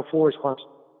the Final Four is Clemson.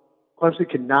 Clemson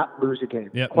cannot lose a game.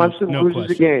 Yep, Clemson no loses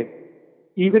question. a game.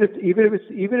 Even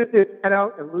if they head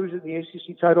out and lose in the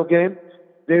ACC title game,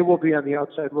 they will be on the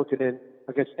outside looking in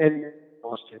against any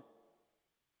lost team.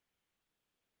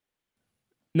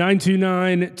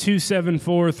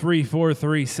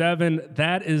 929-274-3437.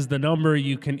 That is the number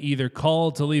you can either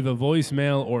call to leave a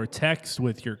voicemail or text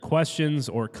with your questions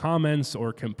or comments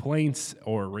or complaints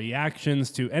or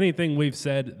reactions to anything we've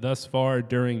said thus far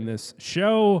during this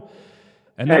show.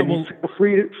 And that will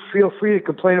feel free to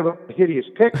complain about hideous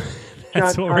picks.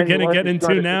 That's what we're going to get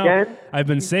into now. Again. I've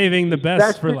been saving the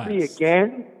best for last. Me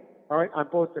again, all right, on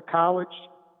both the college.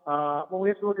 Well, we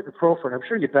have to look at the pro front. I'm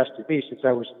sure you bested me since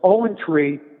I was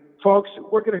 0-3. Folks,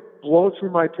 we're going to blow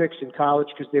through my picks in college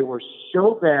because they were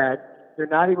so bad, they're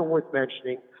not even worth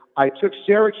mentioning. I took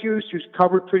Syracuse, who's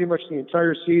covered pretty much the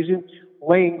entire season,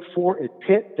 laying 4 at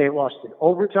Pitt. They lost in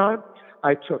overtime.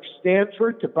 I took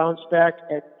Stanford to bounce back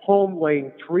at home,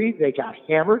 laying 3. They got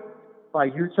hammered by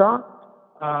Utah.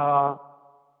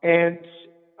 And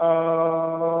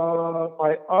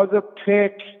my other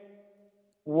pick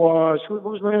was, who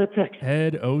was my other pick?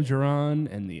 Ed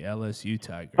Orgeron and the LSU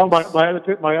Tigers. Oh, my other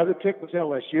pick was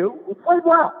LSU. We played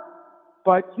well,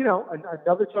 but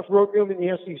another tough road game in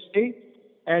the SEC.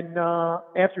 And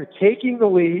after taking the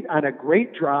lead on a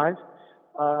great drive,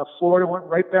 Florida went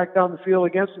right back down the field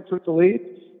against and took the lead.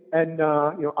 And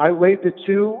I laid the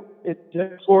 2 at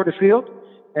Florida Field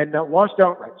and lost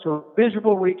outright. So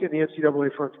miserable week in the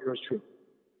NCAA front goes true.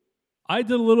 I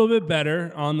did a little bit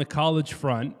better on the college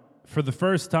front. For the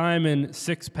first time in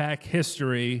six-pack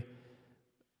history,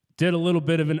 did a little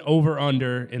bit of an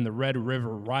over-under in the Red River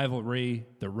rivalry,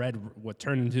 what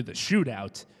turned into the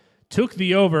shootout. Took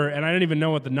the over, and I didn't even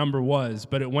know what the number was,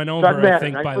 but it went over, I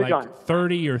think, by like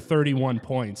 30 or 31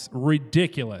 points.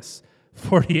 Ridiculous.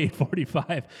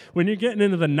 48-45. When you're getting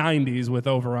into the 90s with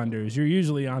over-unders, you're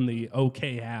usually on the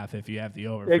okay half if you have the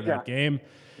over for that game.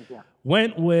 Exactly.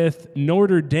 Went with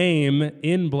Notre Dame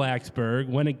in Blacksburg,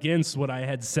 went against what I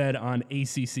had said on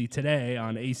ACC Today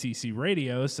on ACC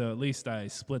Radio, so at least I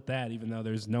split that, even though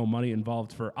there's no money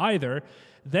involved for either.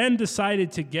 Then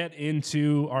decided to get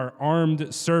into our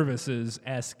armed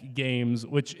services-esque games,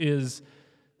 which is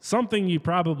something you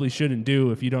probably shouldn't do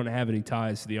if you don't have any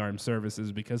ties to the armed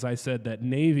services, because I said that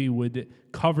Navy would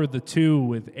cover the 2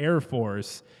 with Air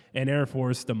Force, and Air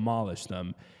Force demolished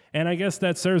them. And I guess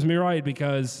that serves me right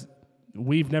because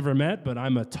we've never met, but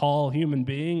I'm a tall human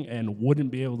being and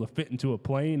wouldn't be able to fit into a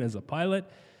plane as a pilot.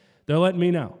 They're letting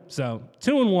me know. So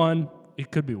 2-1, it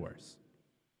could be worse.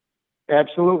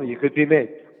 Absolutely, you could be me.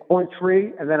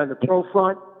 0-3, and then on the pro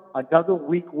front, another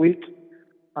weak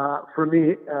for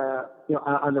me.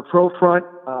 On the pro front,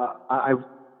 I'm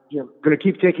going to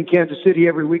keep taking Kansas City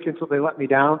every week until they let me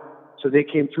down. So they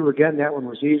came through again. That one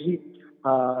was easy.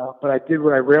 But I did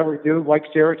what I rarely do, like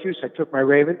Syracuse. I took my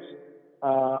Ravens,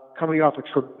 coming off a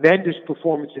tremendous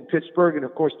performance in Pittsburgh. And,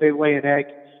 of course, they lay an egg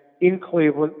in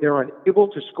Cleveland. They're unable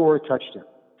to score a touchdown.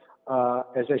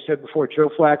 As I said before, Joe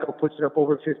Flacco puts it up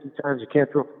over 50 times. You can't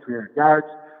throw for 300 yards.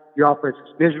 The offense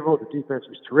was miserable. The defense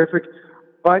was terrific.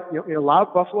 But it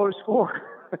allowed Buffalo to score.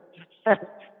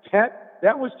 that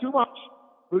was too much.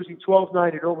 Losing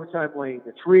 12-9 in overtime, laying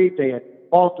the 3. They had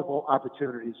multiple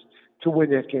opportunities to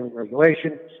win that game in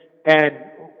regulation. And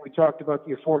we talked about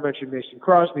the aforementioned Mason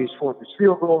Crosby, his 4 missed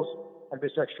field goals and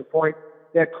missed extra point.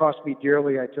 That cost me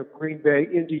dearly. I took Green Bay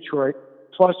in Detroit,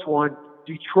 +1.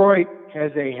 Detroit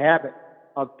has a habit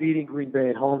of beating Green Bay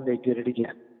at home. They did it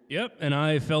again. Yep, and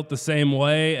I felt the same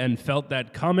way and felt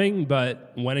that coming,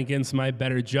 but went against my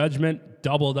better judgment,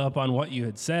 doubled up on what you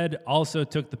had said, also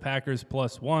took the Packers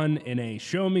 +1 in a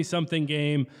show-me-something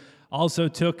game, also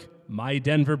took my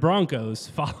Denver Broncos,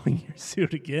 following your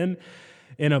suit again,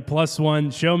 in a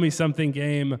 +1 show-me-something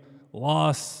game,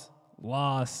 loss,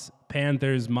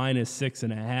 Panthers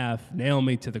 -6.5, nail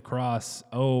me to the cross,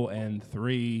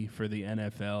 0-3 for the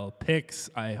NFL picks.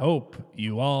 I hope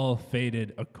you all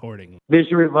faded accordingly.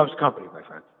 Misery loves company, my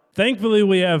friend. Thankfully,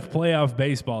 we have playoff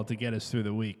baseball to get us through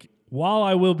the week. While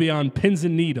I will be on pins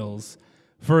and needles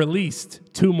for at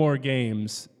least 2 more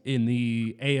games in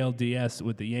the ALDS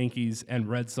with the Yankees and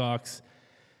Red Sox,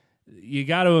 you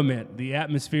got to admit, the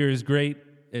atmosphere is great.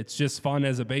 It's just fun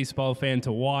as a baseball fan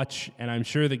to watch, and I'm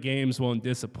sure the games won't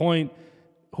disappoint.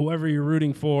 Whoever you're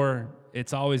rooting for,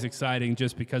 it's always exciting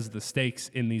just because of the stakes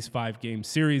in these 5-game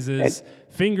series.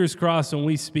 Fingers crossed when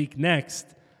we speak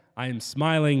next, I am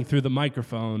smiling through the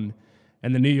microphone,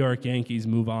 and the New York Yankees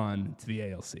move on to the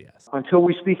ALCS. Until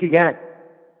we speak again,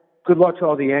 good luck to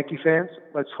all the Yankee fans.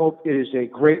 Let's hope it is a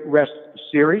great rest of the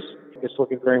series. It's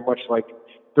looking very much like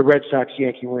the Red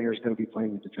Sox-Yankee winner is going to be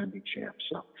playing the defending champs.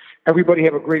 So everybody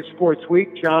have a great sports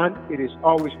week. John, it is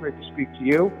always great to speak to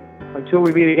you. Until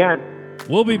we meet again,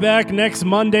 We'll be back next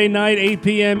Monday night, 8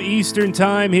 p.m. Eastern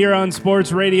Time here on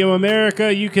Sports Radio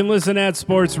America. You can listen at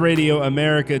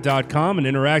sportsradioamerica.com and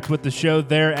interact with the show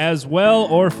there as well,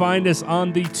 or find us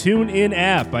on the TuneIn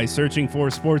app by searching for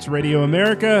Sports Radio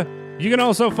America. You can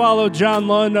also follow John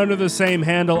Lund under the same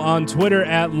handle on Twitter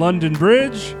at London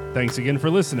Bridge. Thanks again for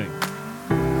listening.